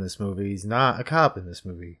cop in this movie. He's not a cop in this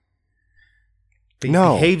movie. He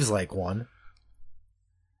behaves like one.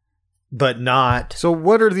 But not. So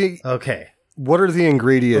what are the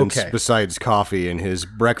ingredients besides coffee in his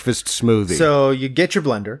breakfast smoothie? So you get your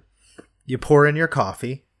blender, you pour in your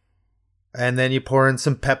coffee, and then you pour in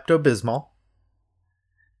some Pepto-Bismol,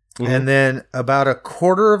 and then about a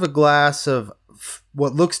quarter of a glass of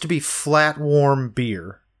what looks to be flat warm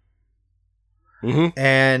beer,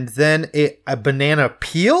 and then a banana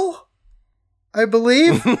peel, I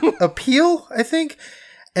believe, a peel, I think,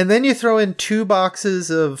 and then you throw in 2 boxes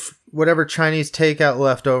of whatever Chinese takeout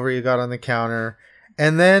leftover you got on the counter,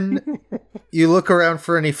 and then you look around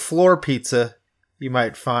for any floor pizza you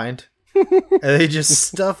might find, and they just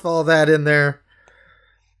stuff all that in there,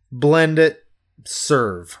 blend it,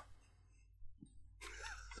 serve.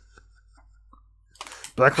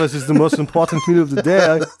 Breakfast is the most important meal of the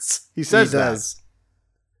day. He says that.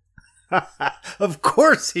 Of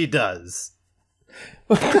course he does.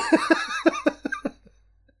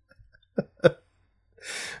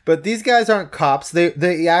 But these guys aren't cops.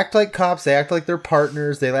 They act like cops. They act like they're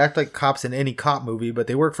partners. They act like cops in any cop movie, but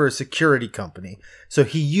they work for a security company. So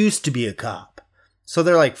he used to be a cop. So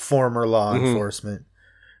they're like former law enforcement.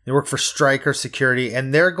 They work for Stryker Security,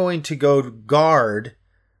 and they're going to go guard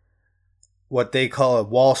what they call a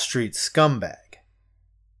Wall Street scumbag.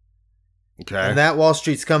 Okay. And that Wall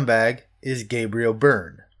Street scumbag is Gabriel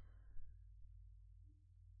Byrne.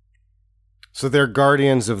 So they're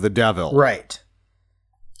guardians of the devil. Right.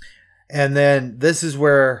 And then this is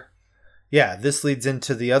where, this leads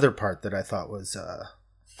into the other part that I thought was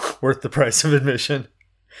worth the price of admission,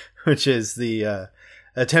 which is the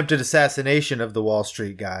attempted assassination of the Wall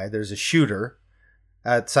Street guy. There's a shooter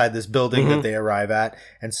outside this building that they arrive at.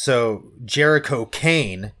 And so Jericho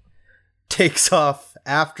Kane takes off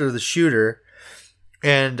after the shooter,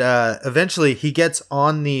 and eventually he gets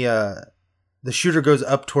on the shooter goes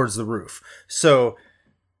up towards the roof. So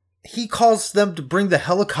he calls them to bring the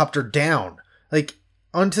helicopter down, like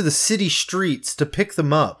onto the city streets to pick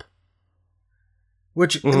them up,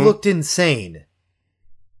 which looked insane.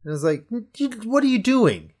 I was like, what are you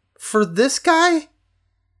doing? For this guy?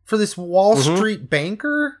 For this Wall Street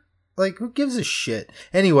banker? Like, who gives a shit?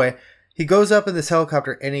 Anyway, he goes up in this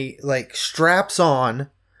helicopter and he straps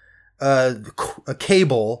on a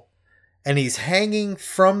cable, and he's hanging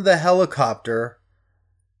from the helicopter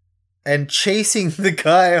and chasing the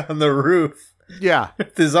guy on the roof. Yeah.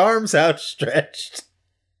 With his arms outstretched.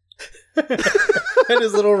 And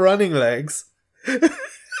his little running legs.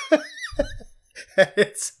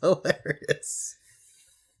 It's hilarious.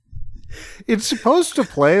 It's supposed to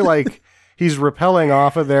play like he's rappelling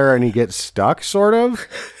off of there and he gets stuck, sort of.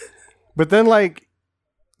 But then, like,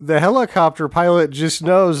 the helicopter pilot just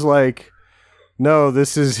knows, like, no,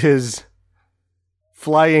 this is his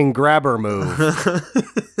flying grabber move.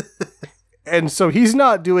 And so he's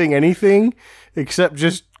not doing anything except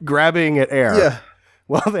just grabbing at air. Yeah.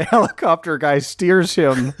 While the helicopter guy steers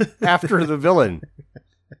him after the villain.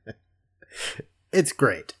 It's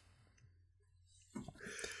great.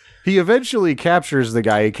 He eventually captures the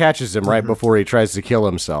guy. He catches him right before he tries to kill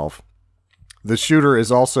himself. The shooter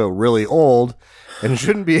is also really old and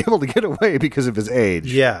shouldn't be able to get away because of his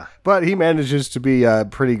age. Yeah. But he manages to be in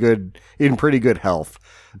pretty good health.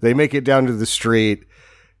 They make it down to the street,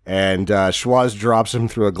 and Schwoz drops him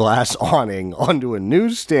through a glass awning onto a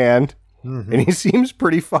newsstand, and he seems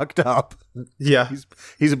pretty fucked up. Yeah.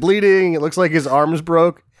 He's bleeding. It looks like his arm's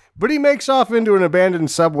broke, but he makes off into an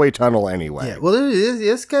abandoned subway tunnel anyway. Yeah. Well,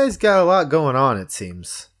 this guy's got a lot going on, it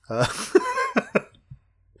seems.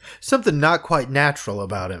 Something not quite natural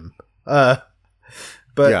about him. But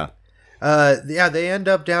they end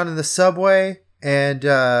up down in the subway, and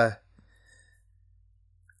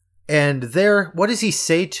there, what does he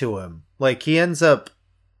say to him? Like, he ends up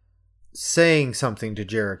saying something to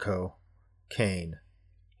Jericho Kane.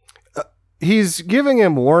 He's giving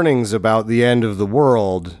him warnings about the end of the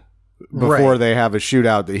world before they have a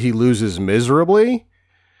shootout that he loses miserably.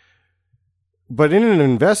 But in an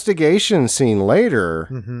investigation scene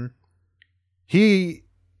later, he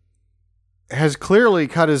has clearly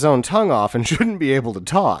cut his own tongue off and shouldn't be able to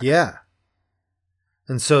talk. Yeah.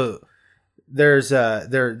 And so there's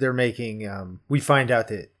they're making we find out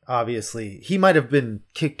that obviously he might have been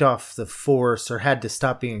kicked off the force or had to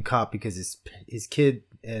stop being a cop because his kid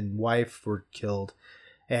and wife were killed,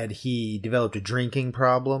 and he developed a drinking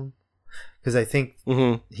problem, because I think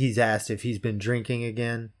he's asked if he's been drinking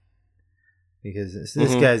again, because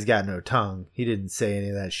this guy's got no tongue. He didn't say any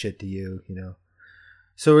of that shit to you, you know.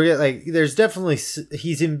 So we're like, there's definitely,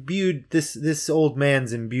 he's imbued, this old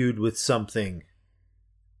man's imbued with something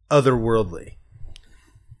otherworldly.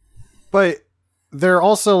 But they're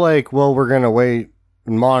also like, well, we're going to wait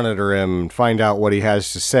and monitor him and find out what he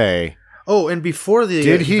has to say. Oh, and before the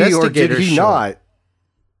did he or did he not?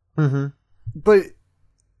 But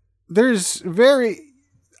there's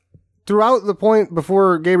throughout the point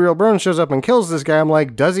before Gabriel Byrne shows up and kills this guy, I'm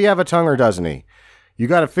like, does he have a tongue or doesn't he? You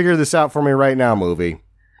got to figure this out for me right now, movie.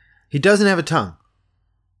 He doesn't have a tongue.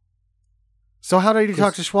 So how did he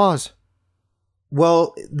talk to Schwoz?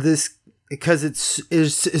 Well, because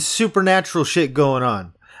it's supernatural shit going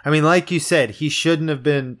on. I mean, like you said, he shouldn't have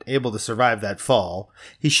been able to survive that fall.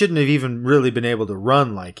 He shouldn't have even really been able to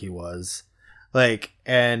run like he was.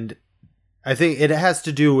 And I think it has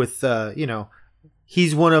to do with,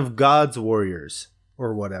 he's one of God's warriors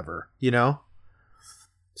or whatever, you know?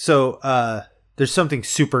 So, there's something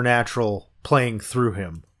supernatural playing through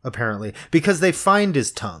him, apparently, because they find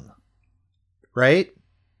his tongue, right?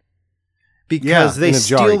 Because they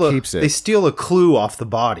steal a clue off the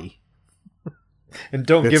body and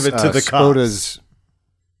don't give it to the cops.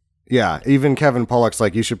 Yeah, even Kevin Pollak's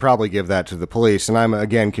like, you should probably give that to the police. And I'm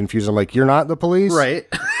again confused. I'm like, you're not the police? Right.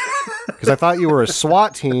 Because I thought you were a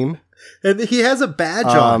SWAT team. And he has a badge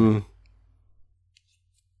on.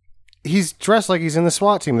 He's dressed like he's in the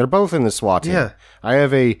SWAT team. They're both in the SWAT team. Yeah. I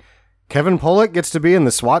have a Kevin Pollak gets to be in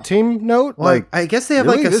the SWAT team note. Well, like, I guess they have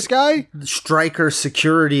really? like This guy? Stryker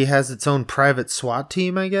Security has its own private SWAT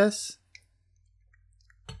team, I guess.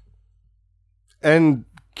 And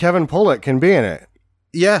Kevin Pollak can be in it.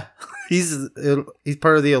 Yeah. He's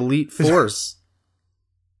part of the elite force.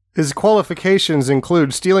 His qualifications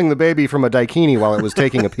include stealing the baby from a daikini while it was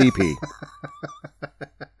taking a pee-pee.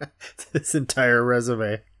 This entire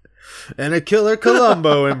resume. And a Killer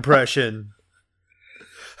Columbo impression.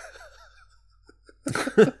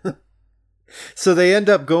 So they end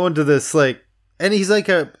up going to this, and he's like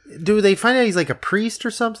do they find out he's like a priest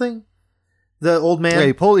or something? The old man? Yeah,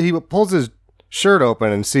 he pulls his shirt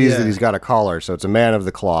open and sees that he's got a collar, so it's a man of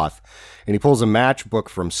the cloth. And he pulls a matchbook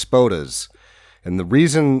from Spoda's. And the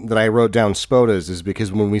reason that I wrote down Spoda's is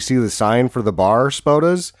because when we see the sign for the bar,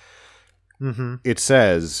 Spoda's, it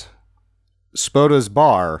says, Spoda's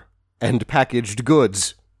Bar and Packaged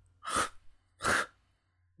Goods.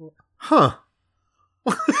 Huh.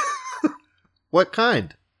 What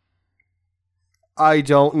kind? I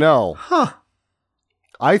don't know. Huh.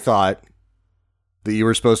 I thought that you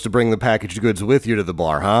were supposed to bring the packaged goods with you to the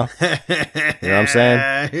bar, huh? You know what I'm saying?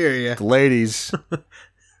 I hear you. The ladies.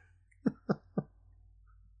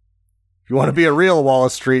 If you want to be a real Wall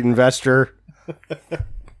Street investor.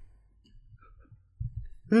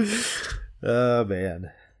 Oh,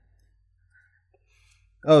 man.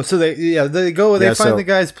 Oh, so they find the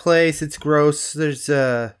guy's place. It's gross. There's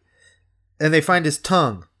and they find his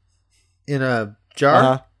tongue in a jar.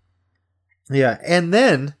 Uh-huh. Yeah, and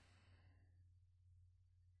then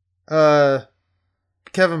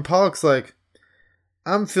Kevin Pollak's like,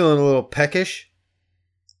 I'm feeling a little peckish.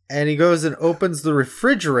 And he goes and opens the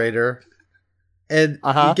refrigerator, and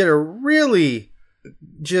you get a really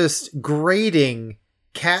just grating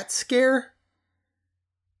cat scare.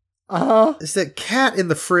 It's that cat in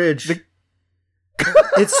the fridge.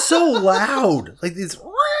 It's so loud. Like this,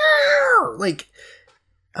 like,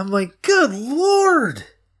 I'm like, good Lord.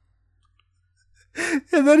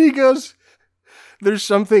 And then he goes, there's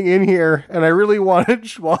something in here, and I really wanted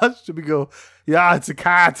Schwartz to go, yeah, it's a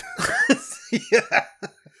cat. Yeah.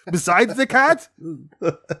 Besides the cat?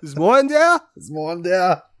 Is more in there? There's more in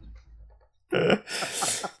there.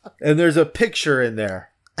 And there's a picture in there.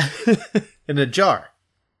 In a jar.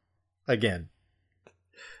 Again.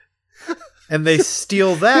 And they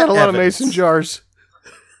steal that. He had a lot of evidence. mason jars.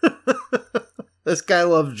 This guy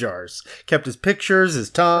loves jars. Kept his pictures, his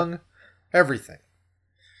tongue, everything.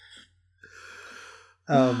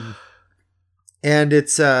 And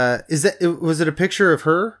it's was it a picture of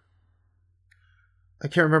her? I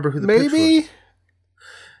can't remember who the picture was. Maybe.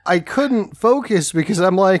 I couldn't focus because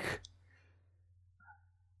I'm like,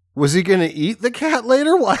 was he going to eat the cat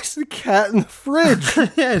later? Why is the cat in the fridge?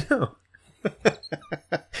 Yeah, I know.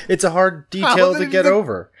 It's a hard detail to get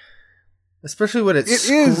over. Especially when it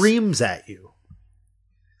screams at you.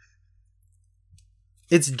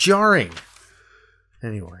 It's jarring.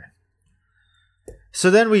 Anyway. So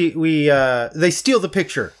then they steal the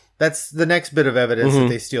picture. That's the next bit of evidence that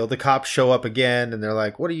they steal. The cops show up again, and they're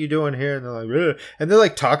like, "What are you doing here?" And they're like, ugh. And they're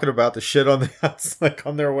like talking about the shit on the house, like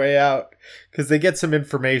on their way out, because they get some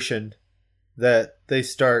information that they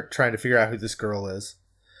start trying to figure out who this girl is.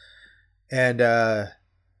 And I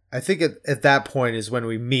think at that point is when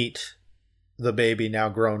we meet the baby, now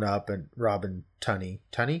grown up, and Robin Tunney.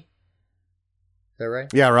 Tunney? Is that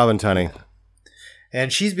right? Yeah, Robin Tunney.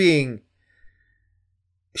 And she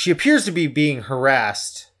appears to be being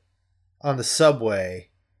harassed on the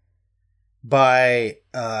subway by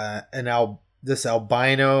this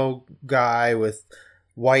albino guy with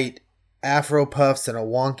white afro puffs and a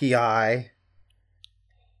wonky eye.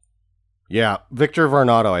 Yeah, Victor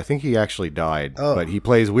Varnado. I think he actually died, but he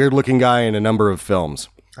plays weird-looking guy in a number of films.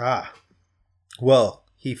 Ah. Well,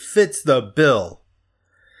 he fits the bill.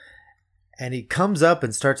 And he comes up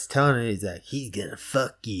and starts telling her, he's like, he's gonna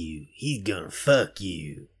fuck you. He's gonna fuck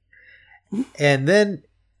you. And then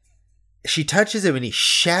she touches him and he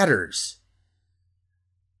shatters.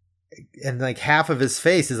 And like half of his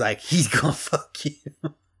face is like, he's gonna fuck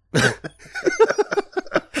you.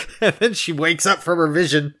 And then she wakes up from her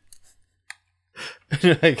vision. And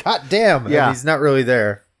you're like, God damn. Yeah. And he's not really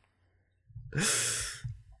there.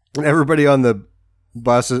 And everybody on the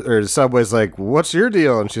bus or the subway's like, what's your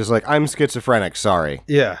deal? And she's like, I'm schizophrenic, sorry.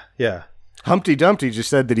 Yeah, yeah. Humpty Dumpty just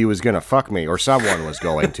said that he was going to fuck me, or someone was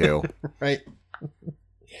going to. Right.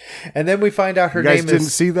 And then we find out her you guys name didn't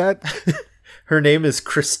is... see that? Her name is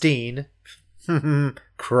Christine.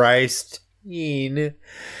 Christine.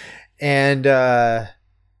 And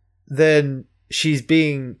then she's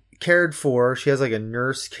being cared for. She has like a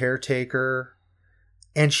nurse caretaker.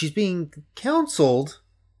 And she's being counseled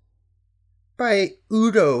by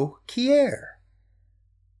Udo Kier.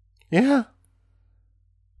 Yeah.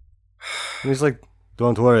 And he's like,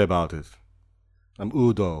 don't worry about it. I'm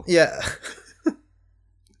Udo. Yeah.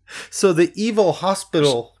 So the evil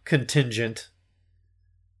hospital contingent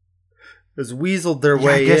has weaseled their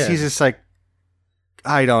way in. I guess he's just like,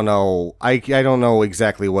 I don't know. I don't know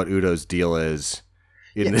exactly what Udo's deal is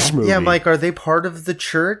in this movie. Yeah, Mike, are they part of the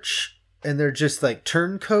church? And they're just like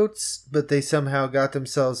turncoats, but they somehow got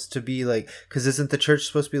themselves to be like, because isn't the church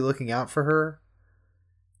supposed to be looking out for her?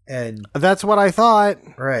 And that's what I thought.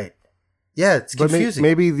 Right. Yeah, it's confusing. But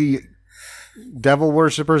maybe the devil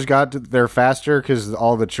worshippers got there faster because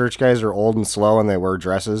all the church guys are old and slow and they wear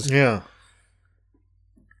dresses. Yeah.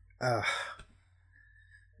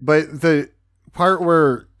 But the part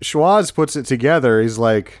where Schwartz puts it together, he's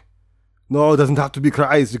like, no, it doesn't have to be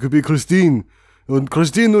Christ. It could be Christine.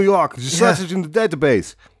 Christine, New York. Just search it in the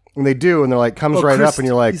database. And they do, and they're like, comes right up, and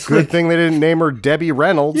you're like, good thing they didn't name her Debbie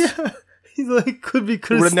Reynolds. Yeah. He's like, could be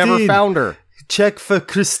Christine. Would have never found her. Check for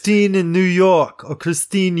Christine in New York or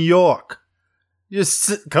Christine York.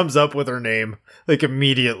 Just comes up with her name like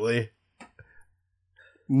immediately.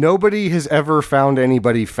 Nobody has ever found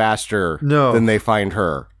anybody faster than they find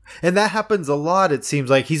her. And that happens a lot, it seems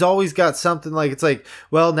like. He's always got something like, it's like,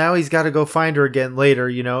 well, now he's got to go find her again later,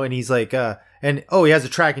 you know? And he's like, he has a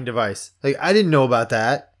tracking device. Like, I didn't know about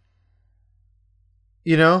that.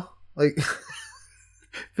 You know? Like,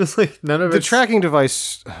 Feels like none of The it's... tracking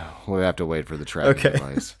device... We'll have to wait for the tracking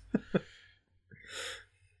device.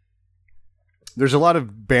 There's a lot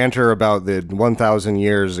of banter about the 1,000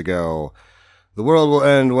 years ago. The world will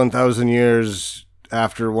end 1,000 years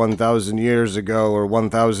after 1,000 years ago, or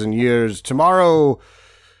 1,000 years. Tomorrow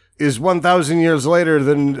is 1,000 years later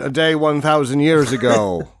than a day 1,000 years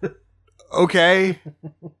ago. Okay.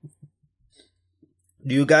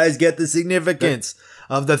 Do you guys get the significance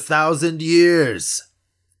of the 1,000 years?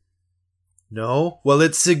 No? Well,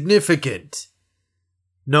 it's significant.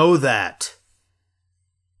 Know that.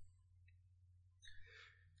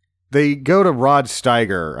 They go to Rod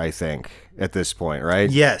Steiger, I think, at this point, right?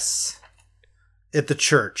 Yes. At the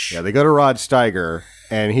church. Yeah, they go to Rod Steiger,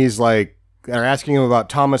 and he's like, they're asking him about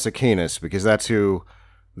Thomas Aquinas, because that's who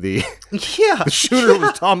the shooter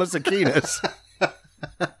was, Thomas Aquinas.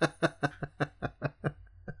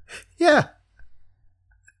 Yeah.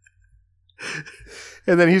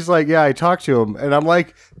 And then he's like, yeah, I talked to him. And I'm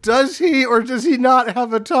like, does he or does he not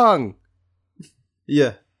have a tongue?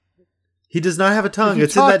 Yeah. He does not have a tongue. you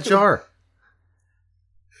It's in talk that to- jar.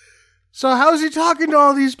 So how's he talking to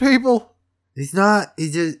all these people? He's not.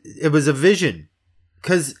 It was a vision.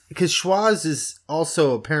 Because Schwaz is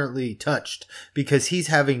also apparently touched because he's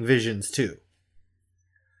having visions too.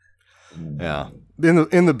 Yeah.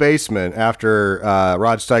 In the basement, after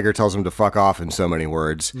Rod Steiger tells him to fuck off in so many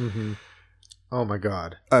words, Mm-hmm. Oh my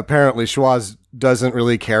God. apparently Schwaz doesn't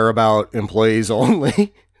really care about employees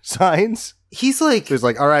only signs. He's like, So he's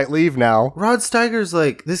like, all right, leave now. Rod Steiger's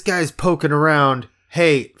like, this guy's poking around.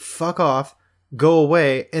 Hey, fuck off. Go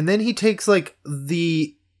away. And then he takes like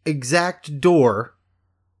the exact door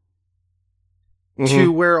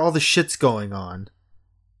to where all the shit's going on.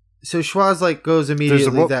 So Schwaz like goes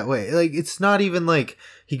immediately that way. Like, it's not even like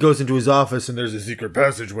he goes into his office and there's a secret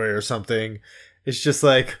passageway or something. It's just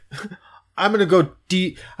like, I'm gonna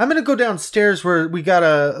go downstairs where we got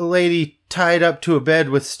a lady tied up to a bed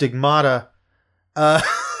with stigmata,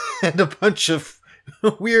 and a bunch of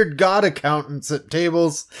weird god accountants at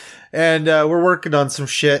tables, and we're working on some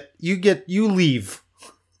shit. You leave.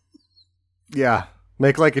 Yeah.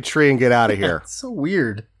 Make like a tree and get out of here. It's so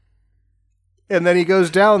weird. And then he goes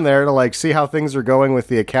down there to like see how things are going with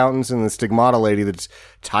the accountants and the stigmata lady that's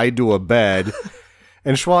tied to a bed.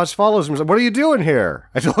 And Schwaz follows him. He's like, what are you doing here?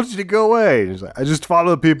 I told you to go away. He's like, I just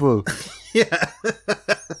follow people. Yeah.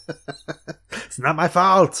 It's not my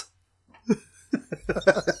fault.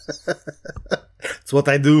 It's what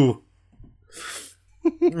I do.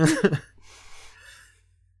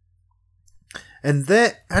 And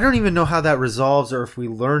then I don't even know how that resolves or if we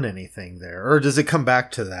learn anything there. Or does it come back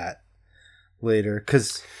to that later?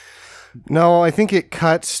 Because No, I think it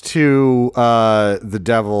cuts to the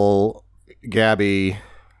devil, Gabby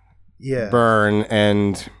Byrne,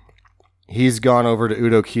 and he's gone over to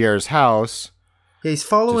Udo Kier's house he's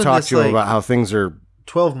following to talk this to him like about how things are.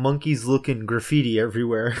 12 monkeys looking graffiti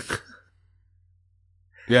everywhere.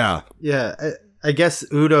 Yeah. Yeah, I guess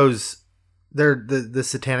Udo's the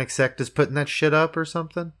satanic sect is putting that shit up or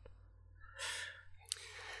something.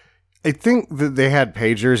 I think that they had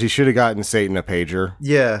pagers. He should have gotten Satan a pager.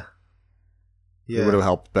 Yeah. It would have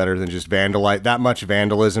helped better than just that much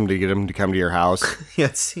vandalism to get him to come to your house. Yeah,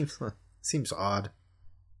 it seems odd.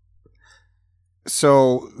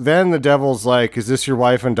 So then the devil's like, is this your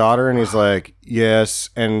wife and daughter? And he's like, yes.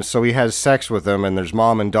 And so he has sex with them, and there's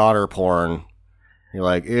mom and daughter porn. You're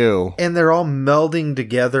like, ew. And they're all melding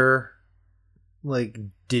together, like,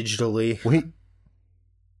 digitally. Well,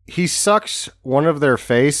 he sucks one of their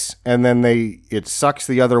face, and then it sucks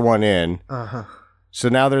the other one in. Uh-huh. So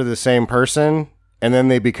now they're the same person, and then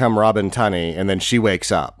they become Robin Tunney, and then she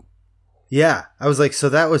wakes up. Yeah. I was like, so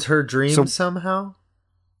that was her dream somehow?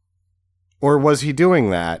 Or was he doing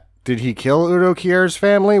that? Did he kill Udo Kier's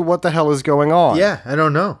family? What the hell is going on? Yeah, I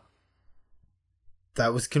don't know.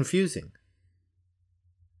 That was confusing.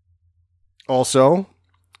 Also,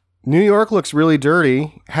 New York looks really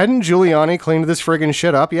dirty. Hadn't Giuliani cleaned this friggin'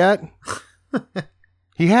 shit up yet?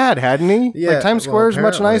 He hadn't he? Yeah, like Times Square is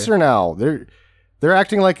much apparently. nicer now. They're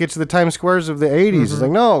acting like it's the Times Squares of the 80s. It's like,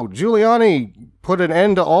 no, Giuliani put an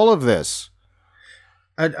end to all of this.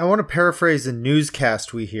 I want to paraphrase a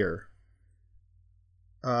newscast we hear.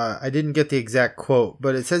 I didn't get the exact quote,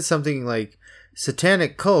 but it says something like,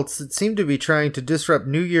 satanic cults that seem to be trying to disrupt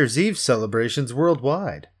New Year's Eve celebrations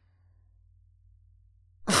worldwide.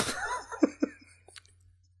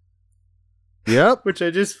 Yep. Which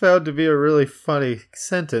I just found to be a really funny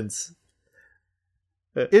sentence.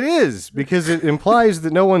 It is, because it implies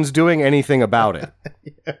that no one's doing anything about it.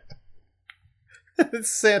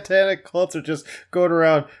 Satanic cults are just going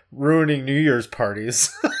around ruining New Year's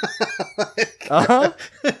parties. Uh-huh.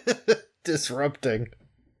 Disrupting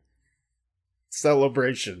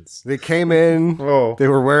celebrations. They came in. Oh. They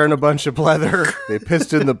were wearing a bunch of pleather. They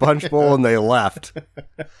pissed in the punch bowl and they left.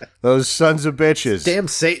 Those sons of bitches. Damn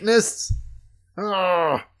Satanists.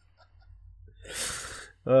 Oh.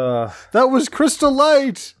 That was Crystal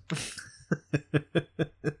Light.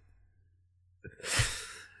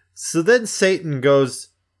 So then Satan goes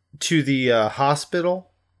to the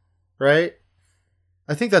hospital, right?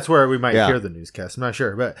 I think that's where we might hear the newscast. I'm not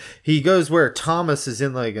sure. But he goes where Thomas is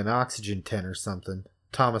in like an oxygen tent or something.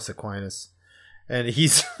 Thomas Aquinas. And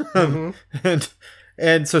he's...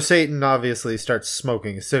 and so Satan obviously starts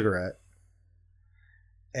smoking a cigarette.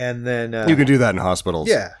 And then... you can do that in hospitals.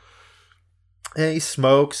 Yeah. And he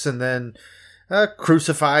smokes and then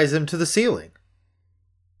crucifies him to the ceiling.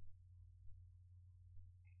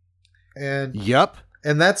 And Yep.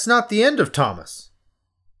 And that's not the end of Thomas.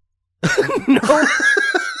 No.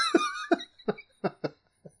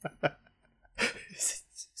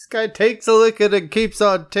 This guy takes a licking and keeps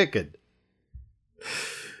on ticking.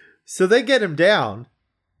 So they get him down,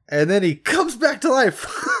 and then he comes back to life.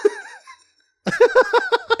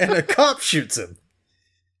 And a cop shoots him.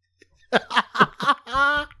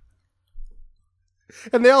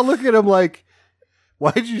 And they all look at him like,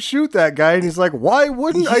 why'd you shoot that guy? And he's like, why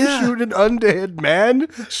wouldn't I shoot an undead man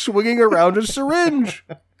swinging around a syringe?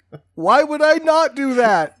 Why would I not do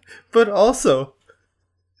that? But also...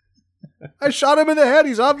 I shot him in the head.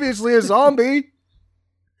 He's obviously a zombie.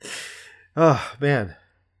 Oh, man.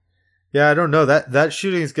 Yeah, I don't know. That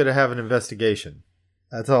shooting is going to have an investigation.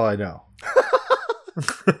 That's all I know.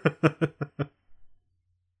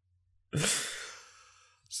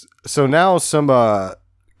 So now some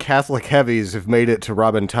Catholic heavies have made it to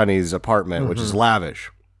Robin Tunney's apartment, which is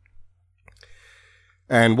lavish.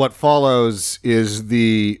 And what follows is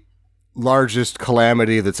the largest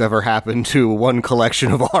calamity that's ever happened to one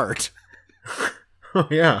collection of art. Oh,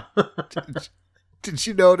 yeah. Did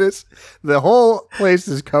you notice? The whole place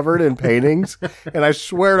is covered in paintings, and I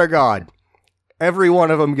swear to God, every one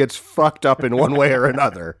of them gets fucked up in one way or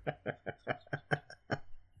another.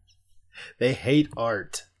 They hate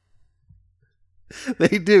art.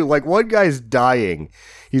 They do. Like, one guy's dying.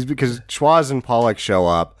 He's because Schwaz and Pollock show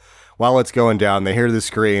up while it's going down. They hear the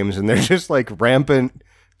screams, and they're just like rampant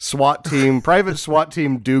SWAT team, private SWAT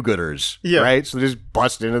team do-gooders. Yeah. Right? So they just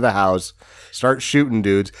bust into the house, start shooting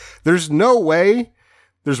dudes. There's no way.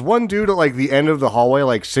 There's one dude at like the end of the hallway,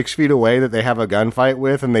 like 6 feet away, that they have a gunfight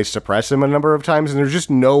with, and they suppress him a number of times, and there's just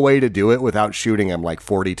no way to do it without shooting him like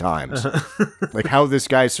 40 times. Like, how this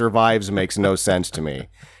guy survives makes no sense to me.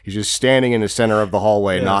 He's just standing in the center of the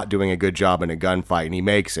hallway, not doing a good job in a gunfight, and he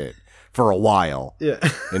makes it for a while. Yeah.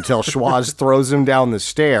 Until Schwaz throws him down the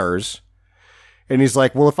stairs, and he's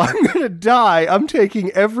like, well, if I'm gonna die, I'm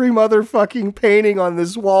taking every motherfucking painting on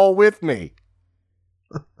this wall with me.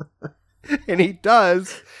 And he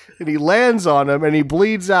does, and he lands on him, and he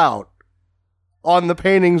bleeds out on the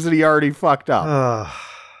paintings that he already fucked up.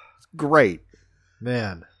 Great.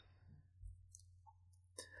 Man.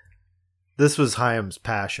 This was Chaim's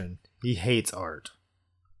passion. He hates art.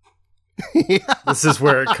 This is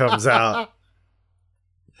where it comes out.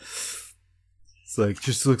 It's like,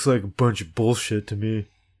 just looks like a bunch of bullshit to me.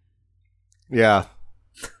 Yeah.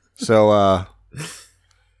 So,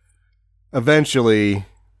 eventually,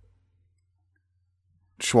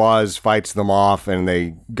 Schwaz fights them off, and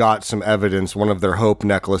they got some evidence, one of their hope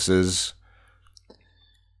necklaces.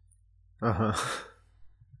 Uh-huh.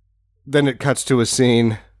 Then it cuts to a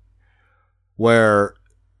scene where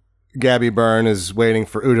Gabby Byrne is waiting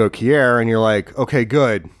for Udo Kier, and you're like, okay,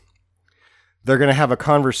 good. They're going to have a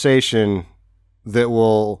conversation that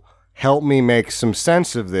will help me make some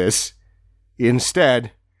sense of this.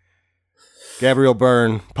 Instead, Gabriel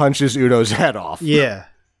Byrne punches Udo's head off. Yeah.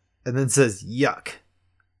 And then says, yuck.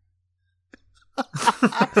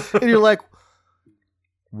 And you're like,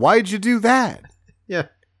 why'd you do that? Yeah.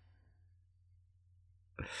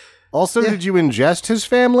 Also, did you ingest his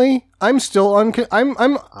family? I'm still I'm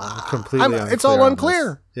completely unclear. It's all on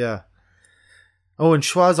unclear. this. Yeah. Oh, and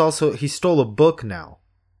Schwaz also, he stole a book now.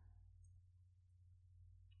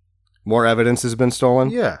 More evidence has been stolen?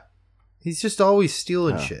 Yeah. He's just always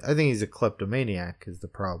stealing shit. I think he's a kleptomaniac is the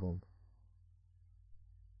problem.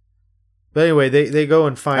 But anyway, they go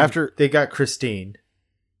and find... they got Christine.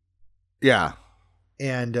 Yeah.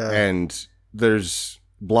 And there's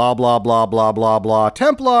blah, blah, blah, blah, blah, blah.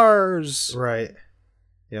 Templars! Right.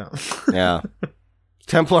 Yeah. Yeah.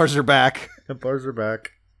 Templars are back. Templars are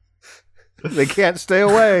back. They can't stay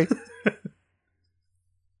away.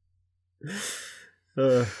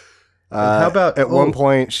 How about... At one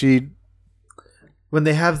point, she... When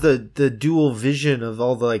they have the dual vision of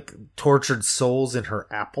all the like tortured souls in her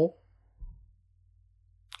apple.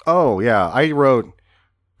 Oh, yeah. I wrote,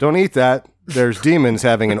 don't eat that. There's demons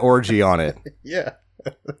having an orgy on it. Yeah.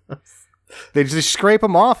 They just scrape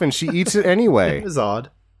them off and she eats it anyway. It was odd.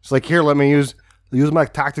 It's like, here, let me use my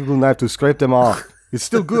tactical knife to scrape them off. It's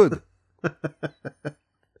still good.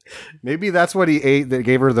 Maybe that's what he ate that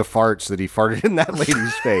gave her the farts that he farted in that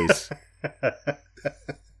lady's face.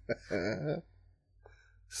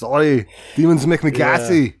 Sorry, demons make me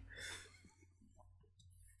gassy.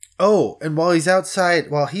 Oh, and while he's outside,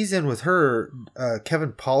 while he's in with her,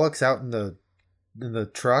 Kevin Pollak's out in the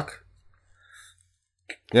truck.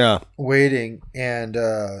 Yeah. Waiting, and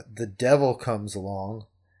the devil comes along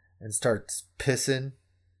and starts pissing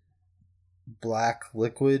black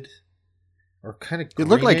liquid or kind of It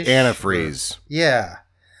looked like greenish, antifreeze. Yeah.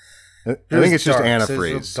 I think it's just dark, so it's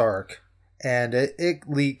antifreeze. real dark. And it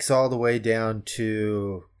leaks all the way down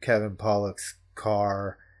to Kevin Pollak's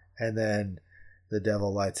car, and then the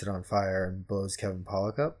devil lights it on fire and blows Kevin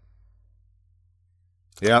Pollak up.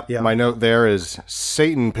 Yep. Yeah. My note there is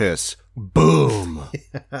Satan piss. Boom.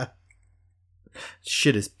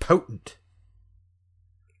 Shit is potent.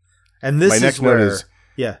 And this My is next where, note is,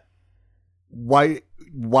 yeah. why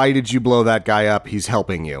did you blow that guy up? He's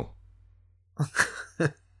helping you.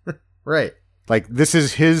 Right. Like, this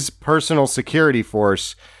is his personal security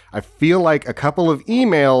force. I feel like a couple of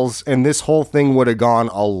emails and this whole thing would have gone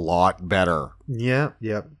a lot better. Yeah,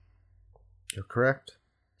 yep. You're correct.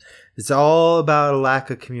 It's all about a lack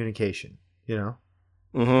of communication, you know?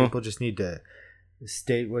 Mm-hmm. People just need to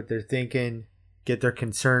state what they're thinking, get their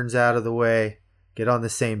concerns out of the way, get on the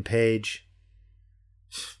same page.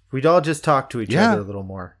 We'd all just talk to each other a little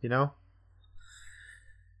more, you know?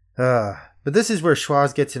 But this is where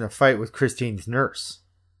Schwoz gets in a fight with Christine's nurse.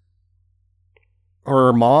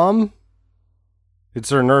 Her mom? It's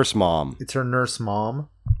her nurse mom. It's her nurse mom.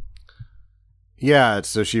 Yeah,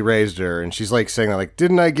 so she raised her, and she's like saying that, like,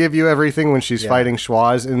 didn't I give you everything when she's fighting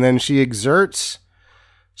Schwoz? And then she exerts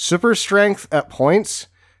super strength at points,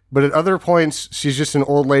 but at other points, she's just an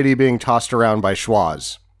old lady being tossed around by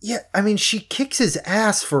Schwoz. Yeah, I mean, she kicks his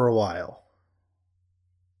ass for a while.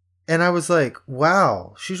 And I was like,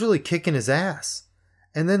 wow, she's really kicking his ass.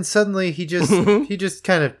 And then suddenly he just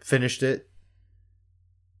kind of finished it.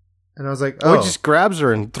 And I was like, oh. He just grabs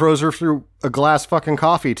her and throws her through a glass fucking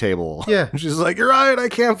coffee table. Yeah. She's like, you're right, I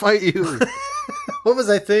can't fight you. What was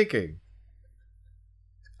I thinking?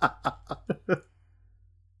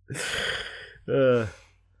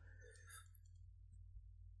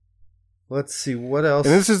 Let's see, what else?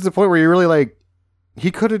 And this is the point where you're really like, he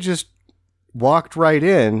could have just walked right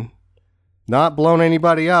in, not blown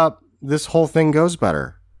anybody up. This whole thing goes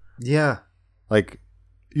better. Yeah. Like,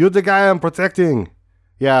 you're the guy I'm protecting.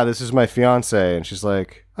 Yeah, this is my fiance. And she's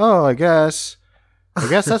like, oh, I guess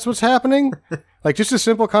that's what's happening. Like, just a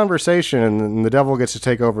simple conversation, and the devil gets to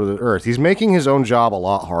take over the earth. He's making his own job a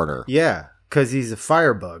lot harder. Yeah, because he's a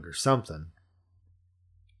firebug or something.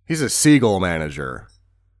 He's a seagull manager.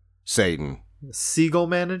 Satan. A seagull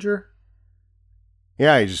manager?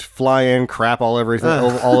 Yeah, you just fly in, crap all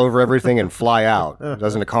over everything, and fly out.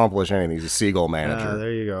 Doesn't accomplish anything. He's a seagull manager.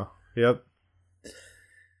 There you go. Yep.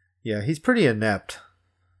 Yeah, he's pretty inept.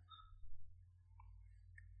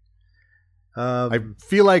 I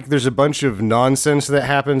feel like there's a bunch of nonsense that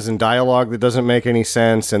happens in dialogue that doesn't make any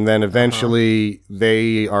sense, and then eventually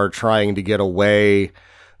they are trying to get away.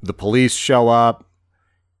 The police show up.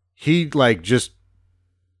 He, like, just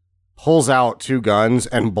pulls out two guns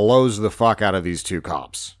and blows the fuck out of these two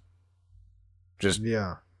cops. Just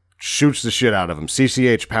shoots the shit out of them.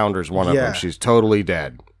 CCH Pounder's one of them. She's totally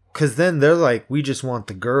dead. Because then they're like, we just want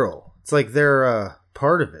the girl. It's like they're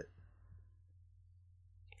part of it.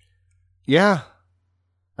 Yeah.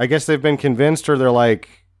 I guess they've been convinced, or they're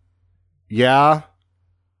like, yeah,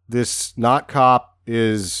 this not cop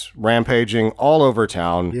is rampaging all over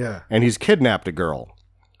town. Yeah. And he's kidnapped a girl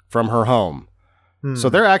from her home. So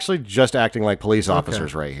they're actually just acting like police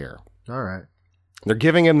officers right here. All right. They're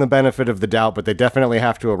giving him the benefit of the doubt, but they definitely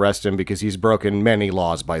have to arrest him because he's broken many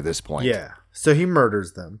laws by this point. Yeah. So he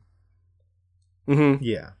murders them. Mm-hmm.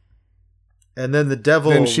 Yeah. And then the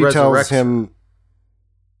devil Then she resurrects tells her. him,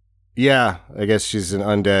 yeah, I guess she's an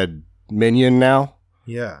undead minion now.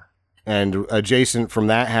 Yeah. And adjacent from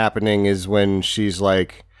that happening is when she's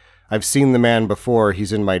like, I've seen the man before,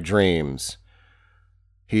 he's in my dreams.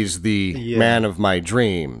 He's the man of my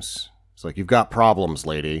dreams. It's like, you've got problems,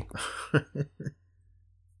 lady.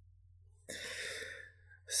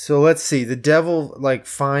 So let's see. The devil, like,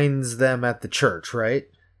 finds them at the church, right?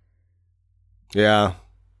 Yeah.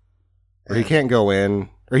 Or he can't go in.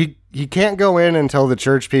 or he can't go in until the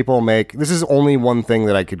church people make, this is only one thing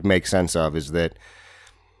that I could make sense of, is that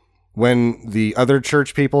when the other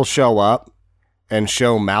church people show up and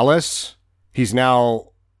show malice, he's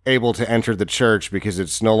now able to enter the church because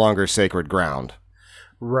it's no longer sacred ground.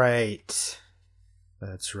 Right.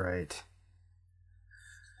 That's right.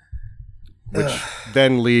 Which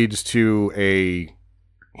then leads to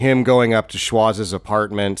him going up to Schwaz's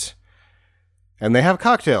apartment, and they have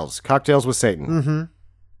cocktails with Satan. Mm-hmm.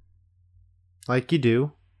 Like you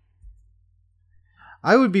do.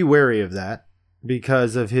 I would be wary of that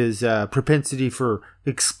because of his propensity for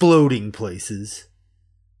exploding places.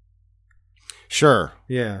 Sure.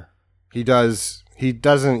 Yeah. He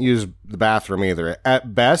doesn't use the bathroom either.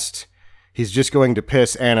 At best, he's just going to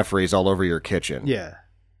piss antifreeze all over your kitchen. Yeah.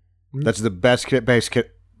 That's the best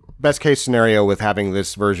case scenario with having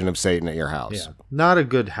this version of Satan at your house. Yeah. Not a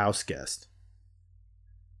good house guest.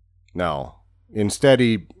 No. Instead,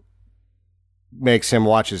 he makes him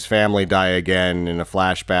watch his family die again in a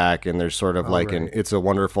flashback, and there's sort of an It's a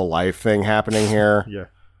Wonderful Life thing happening here. Yeah.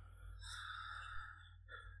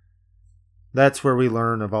 That's where we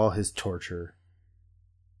learn of all his torture.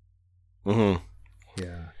 Mm-hmm.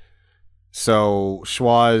 Yeah. So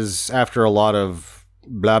Schwaz, after a lot of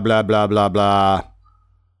blah, blah, blah, blah, blah,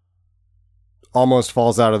 almost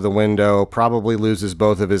falls out of the window, probably loses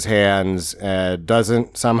both of his hands,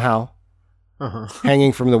 doesn't somehow.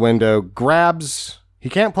 Hanging from the window, he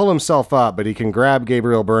can't pull himself up, but he can grab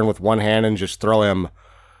Gabriel Byrne with one hand and just throw him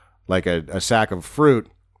like a sack of fruit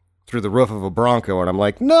through the roof of a Bronco. And I'm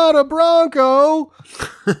like, not a Bronco!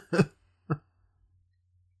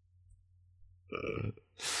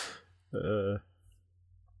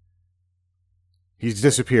 He's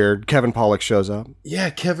disappeared. Kevin Pollak shows up.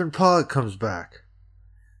 Yeah, Kevin Pollak comes back.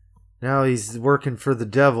 Now he's working for the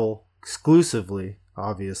devil exclusively,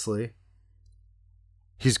 obviously.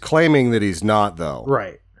 He's claiming that he's not, though.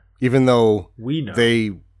 Right. Even though we know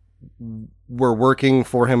they were working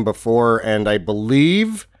for him before, and I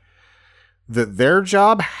believe that their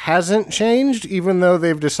job hasn't changed, even though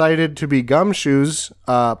they've decided to be gumshoes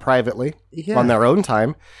privately on their own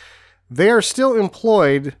time. They are still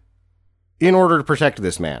employed in order to protect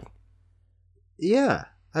this man. Yeah,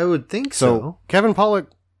 I would think so. Kevin Pollak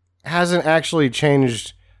hasn't actually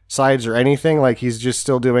changed sides or anything. Like, he's just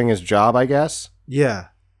still doing his job, I guess. Yeah.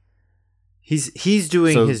 He's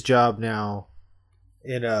doing his job now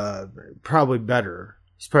in probably better.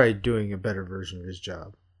 He's probably doing a better version of his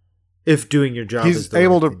job. If doing your job is the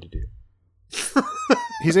right thing to do.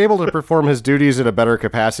 He's able to perform his duties at a better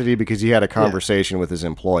capacity because he had a conversation with his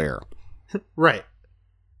employer. Right.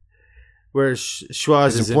 Whereas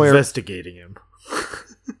Schwaz is investigating him.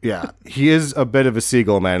 Yeah, he is a bit of a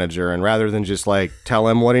seagull manager, and rather than just tell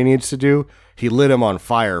him what he needs to do, he lit him on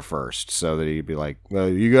fire first so that he'd be like, well,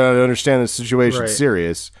 you gotta understand the situation's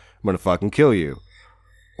serious. I'm gonna fucking kill you.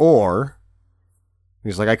 Or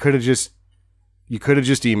he's like, you could have just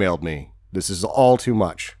emailed me. This is all too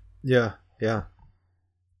much. Yeah.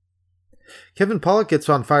 Kevin Pollak gets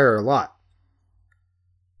on fire a lot.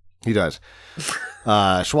 He does.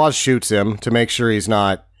 Schwaz shoots him to make sure he's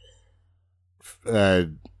not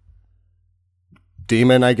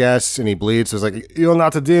demon, I guess, and he bleeds. So it's like, you're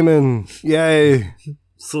not a demon. Yay.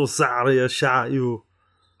 So sorry I shot you.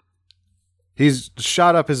 He's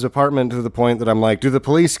shot up his apartment to the point that I'm like, do the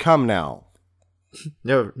police come now?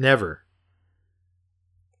 No, never.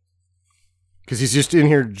 Because he's just in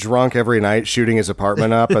here drunk every night shooting his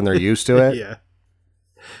apartment up, and they're used to it. Yeah.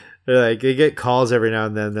 They're they get calls every now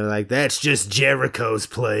and then. They're like, that's just Jericho's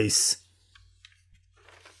place.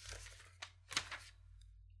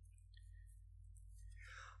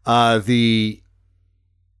 I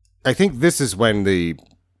think this is when the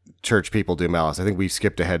church people do malice. I think we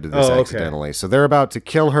skipped ahead to this accidentally. So they're about to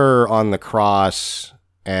kill her on the cross,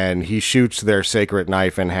 and he shoots their sacred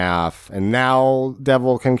knife in half, and now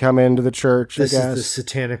devil can come into the church, This I guess. is the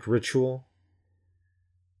satanic ritual.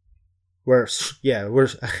 Where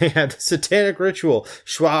the satanic ritual.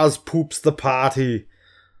 Schwaz poops the party.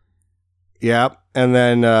 Yep. And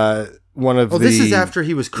then one of the... this is after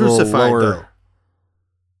he was crucified, though.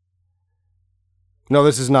 No,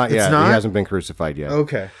 this is not yet. Not? He hasn't been crucified yet.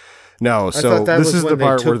 Okay. No, so this is the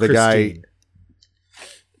part where the guy,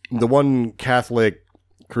 the one Catholic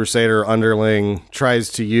crusader underling, tries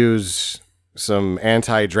to use some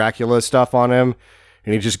anti-Dracula stuff on him,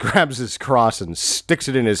 and he just grabs his cross and sticks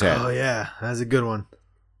it in his head. Oh, yeah. That's a good one.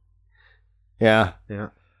 Yeah. Yeah.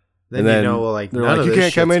 Then you know, they're like, you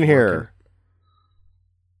can't come in here.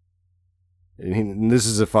 And this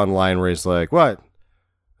is a fun line where he's like, what?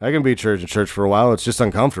 I can be church for a while. It's just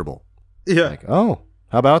uncomfortable. Yeah. Like, oh,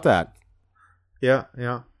 how about that? Yeah.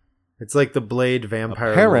 It's like the Blade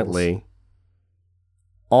vampire. Apparently,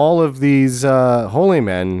 all of these holy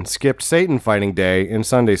men skipped Satan fighting day in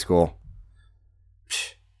Sunday school.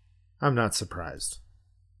 rules. I'm not surprised.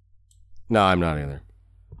 No, I'm not either.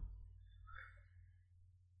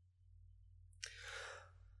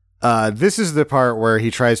 This is the part where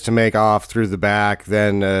he tries to make off through the back.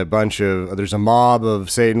 Then there's a mob of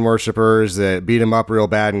Satan worshipers that beat him up real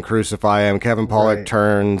bad and crucify him. Kevin Pollak Right.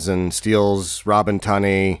 turns and steals Robin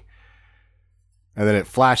Tunney. And then it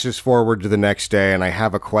flashes forward to the next day, and I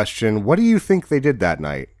have a question. What do you think they did that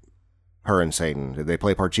night? Her and Satan. Did they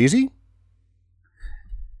play Parcheesi?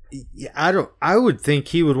 Yeah, I would think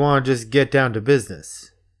he would want to just get down to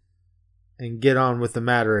business and get on with the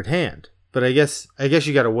matter at hand. But I guess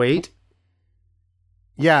you got to wait.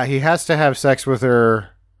 Yeah, he has to have sex with her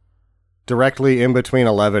directly in between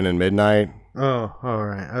 11 and midnight. Oh, all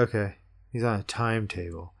right. Okay. He's on a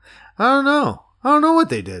timetable. I don't know what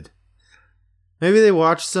they did. Maybe they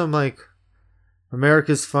watched some like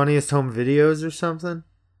America's Funniest Home Videos or something.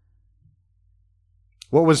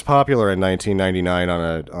 What was popular in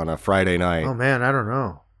 1999 on a Friday night? Oh man, I don't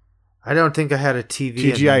know. I don't think I had a TV.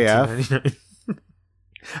 TGIF? In 1999.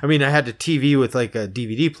 I mean, I had a TV with like a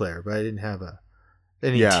DVD player, but I didn't have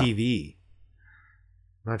any TV.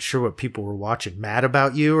 I'm not sure what people were watching. Mad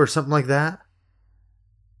About You or something like that.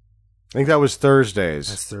 I think that was Thursdays.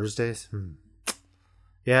 That's Thursdays.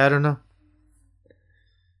 Yeah, I don't know.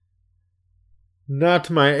 Not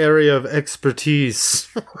my area of expertise.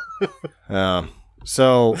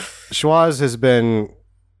 So Schwaz has been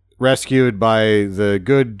rescued by the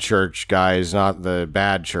good church guys, not the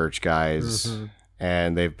bad church guys. Mm-hmm.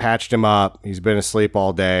 And they've patched him up. He's been asleep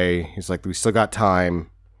all day. He's like, we still got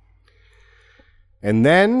time. And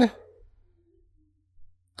then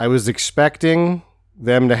I was expecting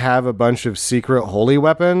them to have a bunch of secret holy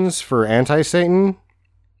weapons for anti-Satan.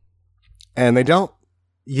 And they don't.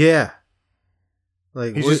 Yeah.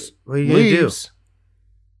 Like, He just what are you going to do?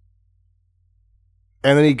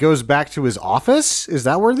 And then he goes back to his office? Is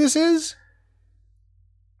that where this is?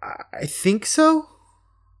 I think so.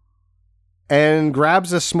 And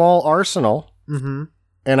grabs a small arsenal. Mm-hmm.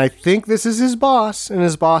 And I think this is his boss. And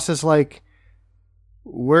his boss is like,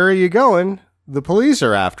 where are you going? The police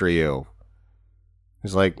are after you.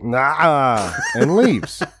 He's like, nah, and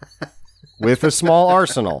leaves with a small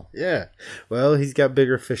arsenal. Yeah. Well, he's got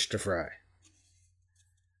bigger fish to fry.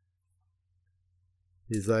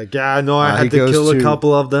 He's like, yeah, I know I had to kill a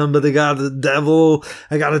couple of them, but they got the devil.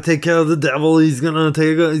 I got to take care of the devil. He's gonna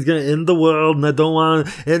end the world, and I don't want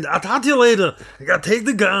to. And I'll talk to you later. I got to take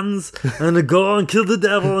the guns and go and kill the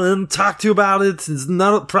devil and talk to you about it. It's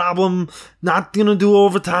not a problem. Not gonna do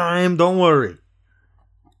overtime. Don't worry.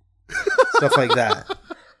 Stuff like that.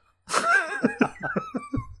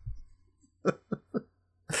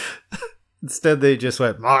 Instead, they just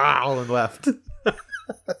went and left.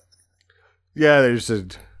 Yeah, there's a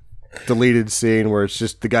deleted scene where it's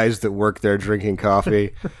just the guys that work there drinking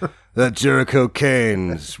coffee. That Jericho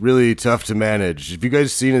Kane's really tough to manage. Have you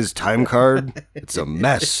guys seen his time card? It's a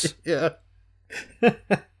mess. Yeah.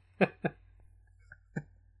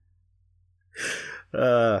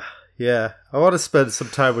 Yeah. I want to spend some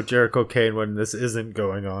time with Jericho Kane when this isn't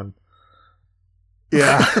going on.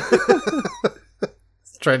 Yeah.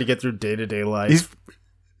 He's trying to get through day-to-day life.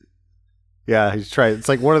 He's trying. It's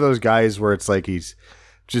like one of those guys where it's like he's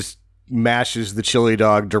just mashes the chili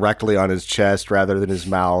dog directly on his chest rather than his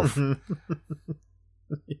mouth.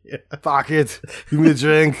 Yeah. Fuck it. Give me a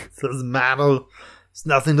drink. Says Maddle. It's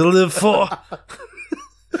nothing to live for.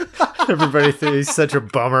 Everybody thinks he's such a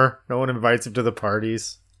bummer. No one invites him to the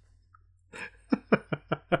parties.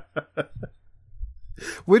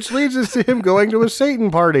 Which leads us to him going to a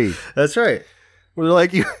Satan party. That's right. We're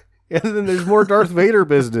like, you, and then there's more Darth Vader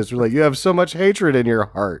business. We're like, you have so much hatred in your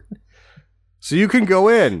heart. So you can go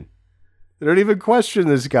in. They don't even question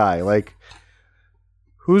this guy. Like,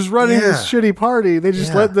 who's running this shitty party? They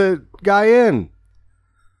just let the guy in.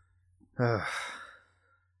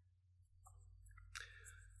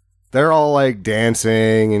 They're all like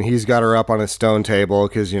dancing, and he's got her up on a stone table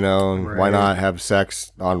because, why not have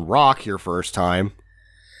sex on rock your first time?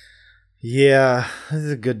 Yeah, this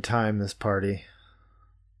is a good time, this party.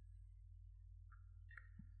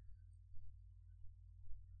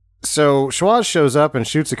 So Schwaz shows up and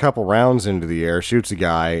shoots a couple rounds into the air, shoots a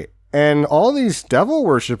guy, and all these devil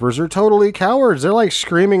worshippers are totally cowards. They're like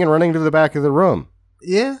screaming and running to the back of the room.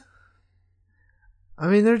 Yeah. I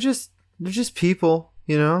mean, they're just people,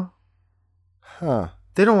 Huh.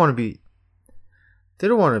 They don't want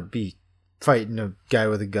to be fighting a guy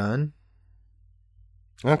with a gun.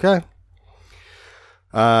 Okay.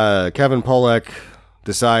 Kevin Pollak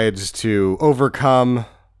decides to overcome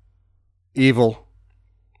evil.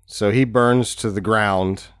 So he burns to the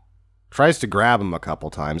ground, tries to grab him a couple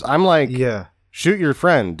times. I'm like, Yeah. shoot your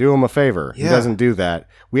friend, do him a favor. Yeah. He doesn't do that.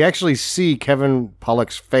 We actually see Kevin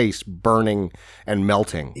Pollak's face burning and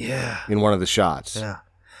melting Yeah. in one of the shots. Yeah.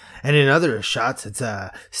 And in other shots, it's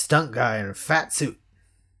a stunt guy in a fat suit.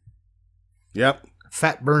 Yep.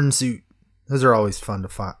 Fat burn suit. Those are always fun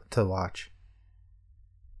to watch.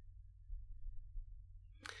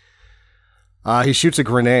 He shoots a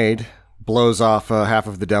grenade, blows off half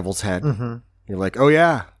of the devil's head. Mm-hmm. You're like, oh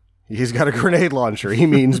yeah, he's got a grenade launcher. He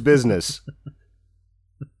means business.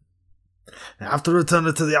 I have to return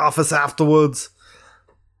it to the office afterwards.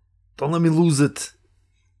 Don't let me lose it.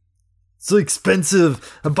 It's so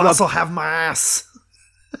expensive. The boss will have my ass.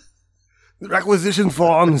 Requisition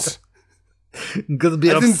forms. I'm gonna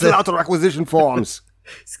be I didn't fill upset. out the requisition forms.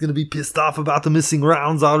 He's gonna be pissed off about the missing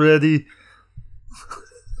rounds already.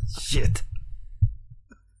 Shit.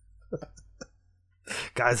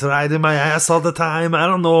 Guys riding my ass all the time. I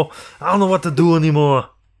don't know what to do anymore.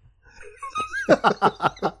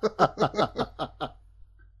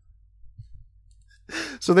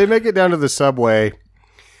 So they make it down to the subway,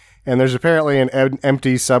 and there's apparently an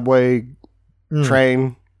empty subway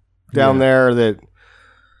train down there that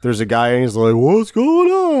there's a guy and he's like, what's going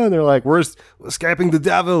on? They're like, we're escaping the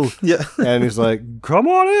devil. Yeah. And he's like, come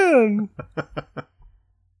on in.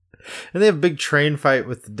 And they have a big train fight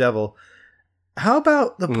with the devil. How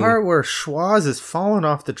about the part where Schwoz is falling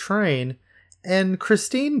off the train and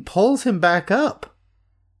Christine pulls him back up?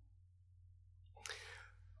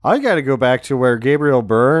 I got to go back to where Gabriel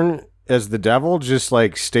Byrne as the devil just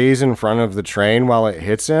like stays in front of the train while it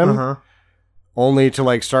hits him, Uh-huh. only to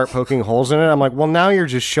like start poking holes in it. I'm like, well, now you're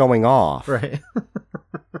just showing off. Right.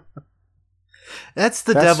 That's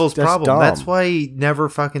the That's devil's problem. dumb. That's why he never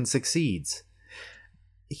fucking succeeds.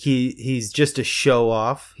 He's just a show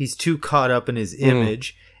off. He's too caught up in his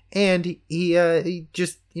image, and he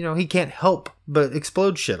just he can't help but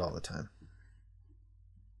explode shit all the time.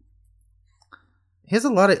 He has a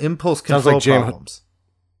lot of impulse Sounds control like James- problems.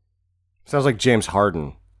 Sounds like James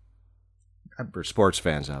Harden for sports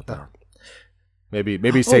fans out there.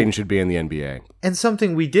 Maybe Satan should be in the NBA. And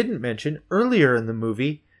something we didn't mention earlier in the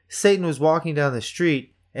movie, Satan was walking down the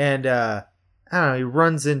street and I don't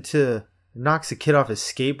know, he knocks a kid off his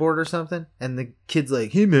skateboard or something, and the kid's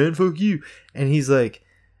like, hey man, fuck you. And he's like,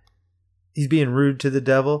 he's being rude to the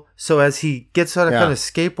devil. So as he gets on a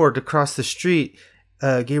skateboard to cross the street,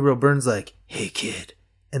 Gabriel Byrne's like, hey kid.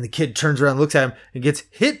 And the kid turns around, looks at him, and gets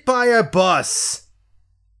hit by a bus.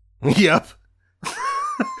 Yep.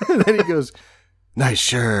 And then he goes, nice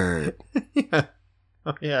shirt. Yeah.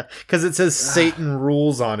 Oh, yeah, because it says Satan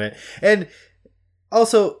rules on it. And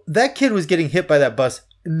also, that kid was getting hit by that bus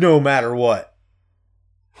no matter what.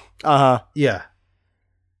 Uh-huh. Yeah,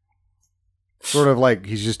 Sort of like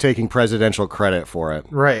he's just taking presidential credit for it.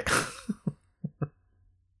 right.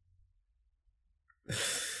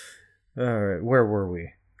 All right, where were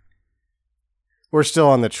we? We're still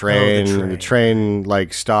on the train. train. The train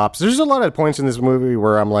like stops. There's a lot of points in this movie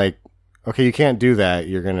where I'm like, okay, you can't do that.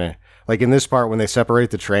 You're gonna like in this part when they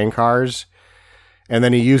separate the train cars, and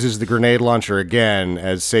then he uses the grenade launcher again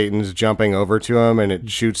as Satan's jumping over to him, and it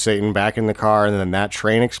shoots Satan back in the car, and then that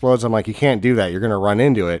train explodes. I'm like, you can't do that. You're gonna run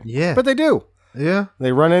into it. Yeah. But they do. Yeah,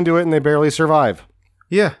 They run into it and they barely survive.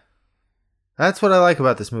 yeah. That's what I like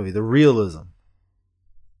about this movie, the realism.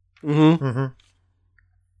 Mm-hmm.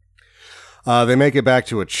 Mm-hmm. They make it back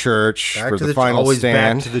to a church for the final always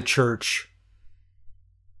stand. back to the church.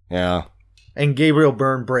 Yeah. And Gabriel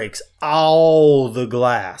Byrne breaks all the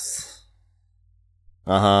glass.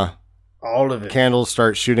 Uh-huh. All of it. Candles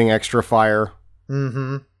start shooting extra fire.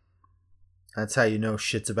 Mm-hmm. That's how you know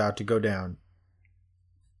shit's about to go down.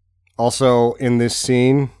 Also, in this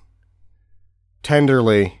scene,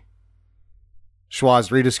 tenderly, Schwoz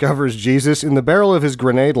rediscovers Jesus in the barrel of his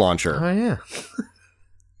grenade launcher. Oh, yeah.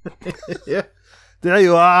 Yeah. There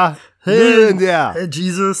you are. Hey, Yeah. hey,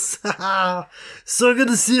 Jesus. So good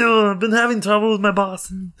to see you. I've been having trouble with my boss.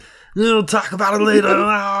 And we'll talk about it later.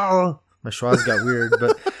 My schwaz got weird,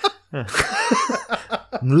 but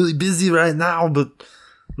I'm really busy right now, but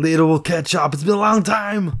later we'll catch up. It's been a long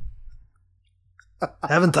time.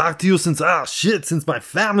 Haven't talked to you since my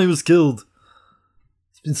family was killed.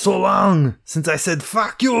 It's been so long since I said,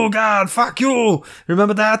 fuck you, God, fuck you.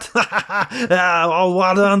 Remember that? All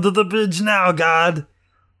water under the bridge now, God.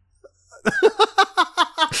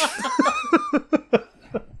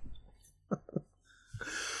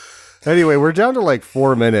 Anyway, we're down to like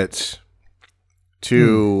 4 minutes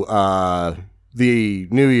to the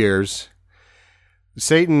New Year's.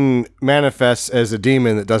 Satan manifests as a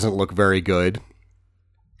demon that doesn't look very good,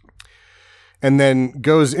 and then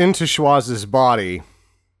goes into Schwaz's body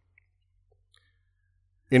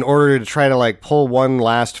in order to try to like pull one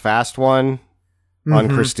last fast one on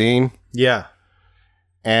Christine. Yeah.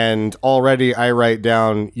 And already I write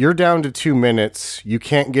down, you're down to 2 minutes. You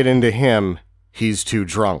can't get into him. He's too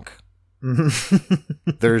drunk.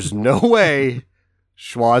 There's no way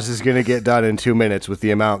Schwaz is going to get done in 2 minutes with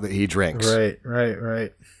the amount that he drinks.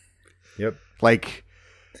 Right. Yep. Like,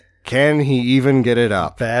 can he even get it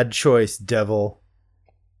up? Bad choice, devil.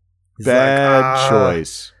 He's Bad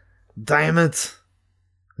choice. Damn it.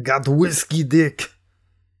 I got the whiskey dick.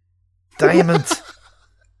 Damn it.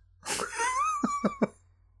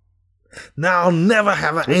 Now I'll never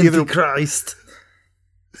have an Antichrist.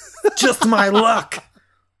 Just my luck.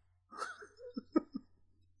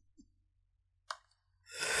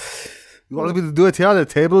 You want me to do it here on the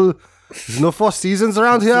table? There's no Four Seasons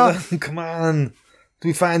around here? Come on. Do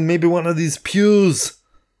we find maybe one of these pews?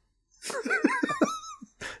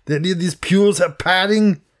 Do any of these pews have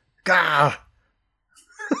padding? Gah.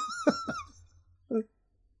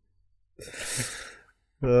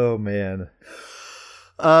 Oh, man.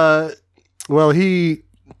 Well,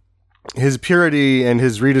 his purity and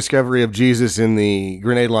his rediscovery of Jesus in the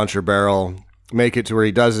grenade launcher barrel make it to where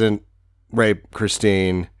he doesn't rape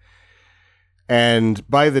Christine. And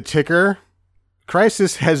by the ticker,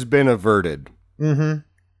 crisis has been averted. Mm-hmm.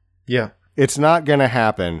 Yeah. It's not going to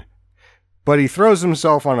happen. But he throws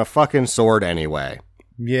himself on a fucking sword anyway.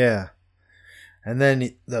 Yeah. And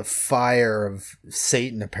then the fire of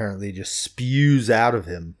Satan apparently just spews out of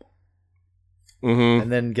him. Mm-hmm.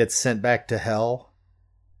 And then gets sent back to hell.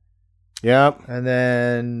 Yep. And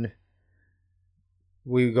then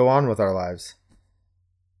we go on with our lives.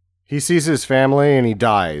 He sees his family and he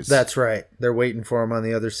dies. That's right. They're waiting for him on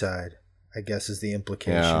the other side, I guess is the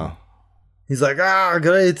implication. Yeah. He's like,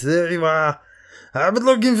 great, there you are. I've been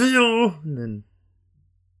looking for you. And then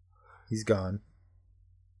he's gone.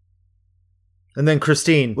 And then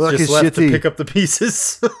Christine just left to pick up the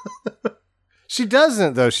pieces. She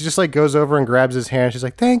doesn't, though. She just like goes over and grabs his hand. She's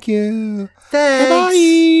like, thank you. Thanks. Goodbye.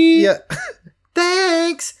 Yeah.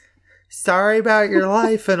 Thanks. Sorry about your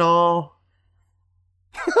life and all.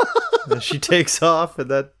 And she takes off and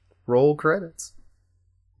that roll credits.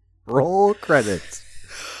 Roll credits.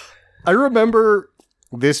 I remember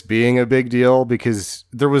this being a big deal because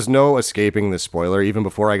there was no escaping the spoiler even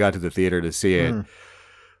before I got to the theater to see it.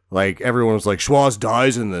 Like, everyone was like, Schwaz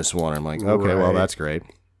dies in this one. I'm like, okay, well, that's great.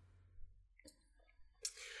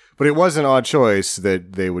 But it was an odd choice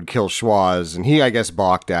that they would kill Schwaz, and he, I guess,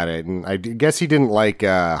 balked at it. And I guess he didn't like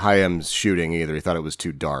Hayam's shooting either. He thought it was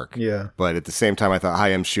too dark. Yeah. But at the same time, I thought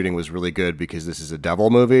Hayam's shooting was really good because this is a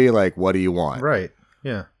devil movie. Like, what do you want? Right.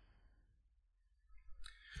 Yeah.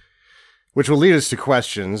 Which will lead us to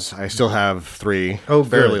questions. I still have 3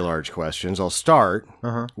 fairly large questions. I'll start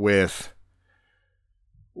with,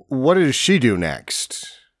 what does she do next?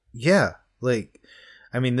 Yeah. Like,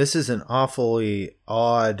 I mean, this is an awfully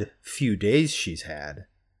odd few days she's had.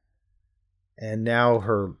 And now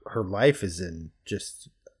her life is just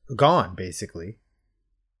gone, basically.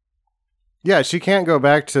 Yeah, she can't go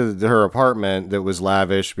back to her apartment that was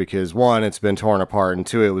lavish because, 1, it's been torn apart, and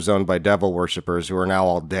 2, it was owned by devil worshippers who are now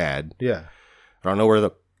all dead. Yeah. I don't know where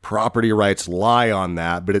the property rights lie on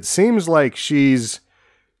that, but it seems like she's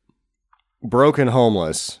broken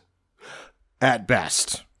homeless at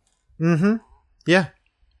best. Mm-hmm. Yeah.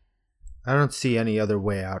 I don't see any other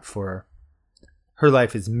way out for her. Her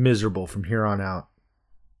life is miserable from here on out.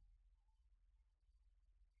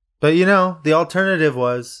 But, the alternative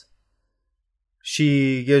was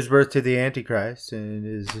she gives birth to the Antichrist and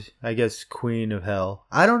is, I guess, queen of hell.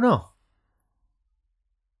 I don't know.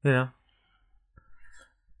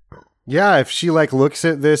 Yeah, if she, looks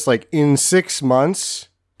at this, in 6 months,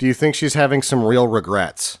 do you think she's having some real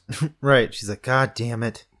regrets? Right. She's like, God damn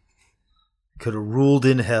it. Could have ruled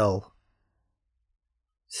in hell.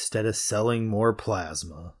 Instead of selling more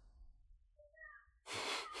plasma.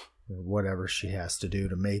 Or whatever she has to do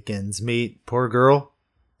to make ends meet. Poor girl.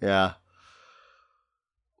 Yeah.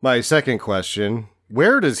 My second question,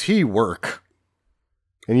 where does he work?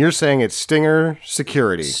 And you're saying it's Stinger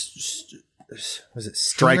Security. Was it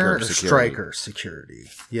Stryker Stinger or Security? Stryker Security?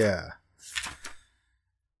 Yeah.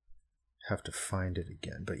 Have to find it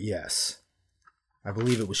again. But yes. I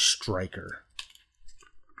believe it was Stryker.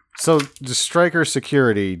 So, the Stryker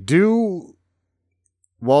Security, do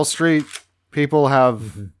Wall Street people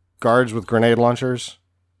have guards with grenade launchers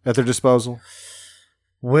at their disposal?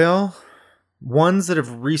 Well, ones that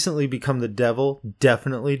have recently become the devil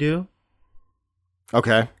definitely do.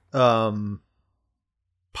 Okay.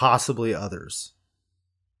 possibly others.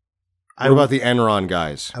 What about the Enron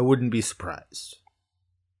guys? I wouldn't be surprised.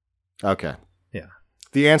 Okay. Yeah.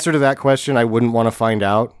 The answer to that question, I wouldn't want to find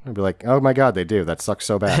out. I'd be like, oh my God, they do. That sucks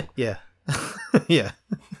so bad. Yeah. Yeah.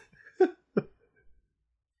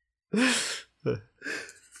 Do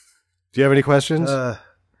you have any questions?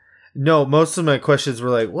 No, most of my questions were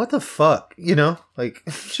like, what the fuck? You know? Like,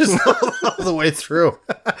 just all the way through.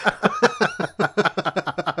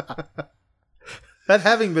 That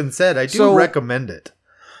having been said, I do recommend it.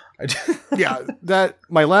 Yeah,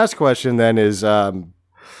 my last question then is,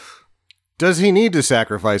 does he need to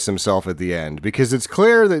sacrifice himself at the end? Because it's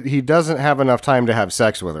clear that he doesn't have enough time to have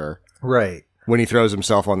sex with her. Right. When he throws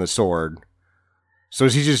himself on the sword. So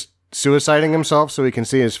is he just suiciding himself so he can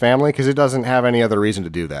see his family? Because it doesn't have any other reason to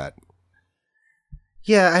do that.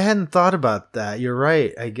 Yeah, I hadn't thought about that. You're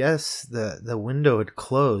right. I guess the window had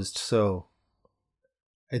closed, so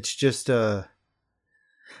it's just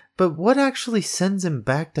But what actually sends him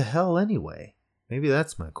back to hell anyway? Maybe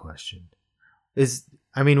that's my question.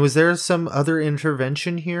 Was there some other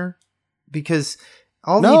intervention here? Because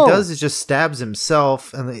all he does is just stabs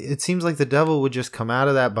himself, and it seems like the devil would just come out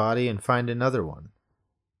of that body and find another one.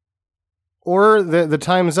 Or the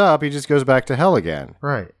time's up, he just goes back to hell again.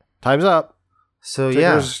 Right. Time's up. So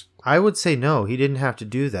yeah, I would say no, he didn't have to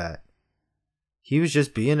do that. He was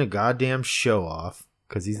just being a goddamn show-off,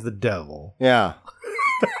 because he's the devil. Yeah.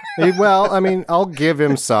 Well, I mean, I'll give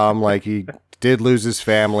him some. Like, he did lose his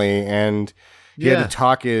family, and he had to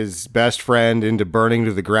talk his best friend into burning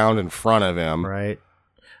to the ground in front of him. Right.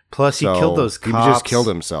 Plus, he killed those cops. He just killed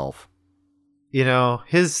himself. You know,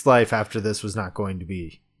 his life after this was not going to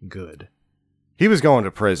be good. He was going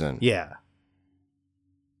to prison. Yeah.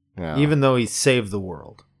 Yeah. Even though he saved the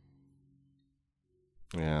world.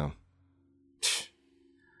 Yeah.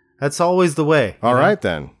 That's always the way. All right,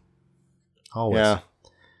 then. Always. Yeah.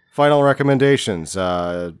 Final recommendations.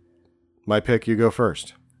 My pick, you go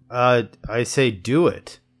first. I say do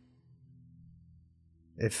it.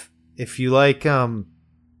 If you like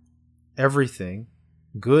everything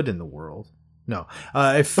good in the world. No.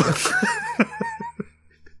 If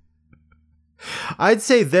I'd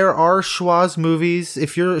say there are Schwoz movies.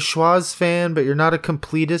 If you're a Schwoz fan but you're not a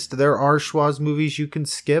completist, there are Schwoz movies you can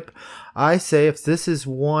skip. I say if this is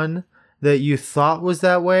one that you thought was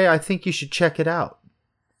that way, I think you should check it out.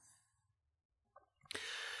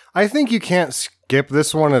 I think you can't skip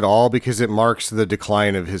this one at all because it marks the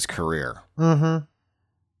decline of his career. Mm-hmm.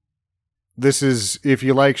 This is, if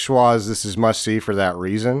you like Schwoz, this is must-see for that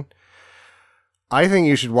reason. I think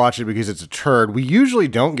you should watch it because it's a turd. We usually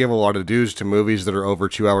don't give a lot of dues to movies that are over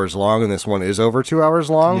 2 hours long, and this one is over 2 hours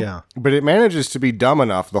long. Yeah. But it manages to be dumb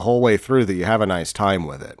enough the whole way through that you have a nice time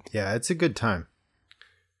with it. Yeah, it's a good time.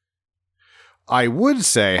 I would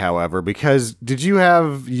say, however, because you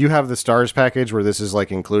have the Stars package where this is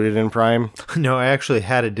like included in Prime? No, I actually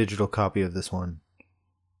had a digital copy of this one.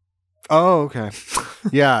 Oh, okay.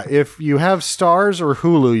 Yeah, if you have Stars or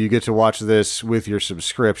Hulu, you get to watch this with your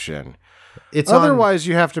subscription. Otherwise,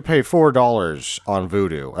 you have to pay $4 on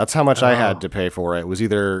Vudu. That's how much I had to pay for it. It was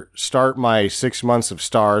either start my 6 months of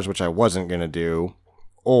Stars, which I wasn't going to do,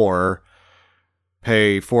 or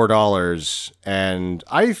pay $4. And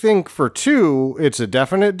I think for 2, it's a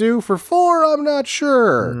definite do. For 4, I'm not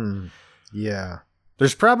sure. Yeah.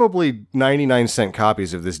 There's probably 99-cent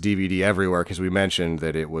copies of this DVD everywhere because we mentioned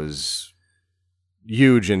that it was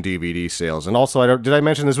huge in DVD sales. And also, did I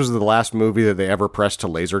mention this was the last movie that they ever pressed to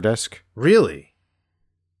Laserdisc? Really?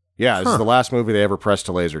 Yeah, this is the last movie they ever pressed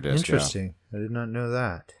to Laserdisc. Interesting. Yeah. I did not know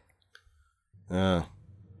that.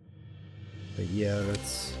 But yeah,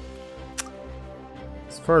 that's...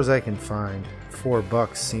 As far as I can find,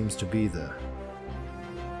 $4 seems to be the...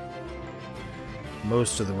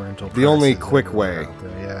 most of the rental prices. The only quick way.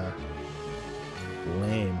 Yeah.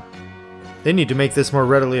 Lame. They need to make this more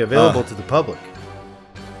readily available to the public.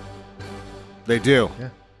 They do. Yeah.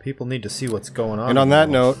 People need to see what's going on. And on that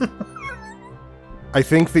note, I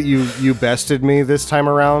think that you bested me this time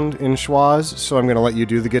around in Schwoz, so I'm going to let you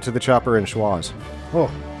do the Get to the Chopper in Schwoz.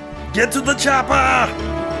 Oh. Get to the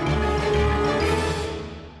chopper!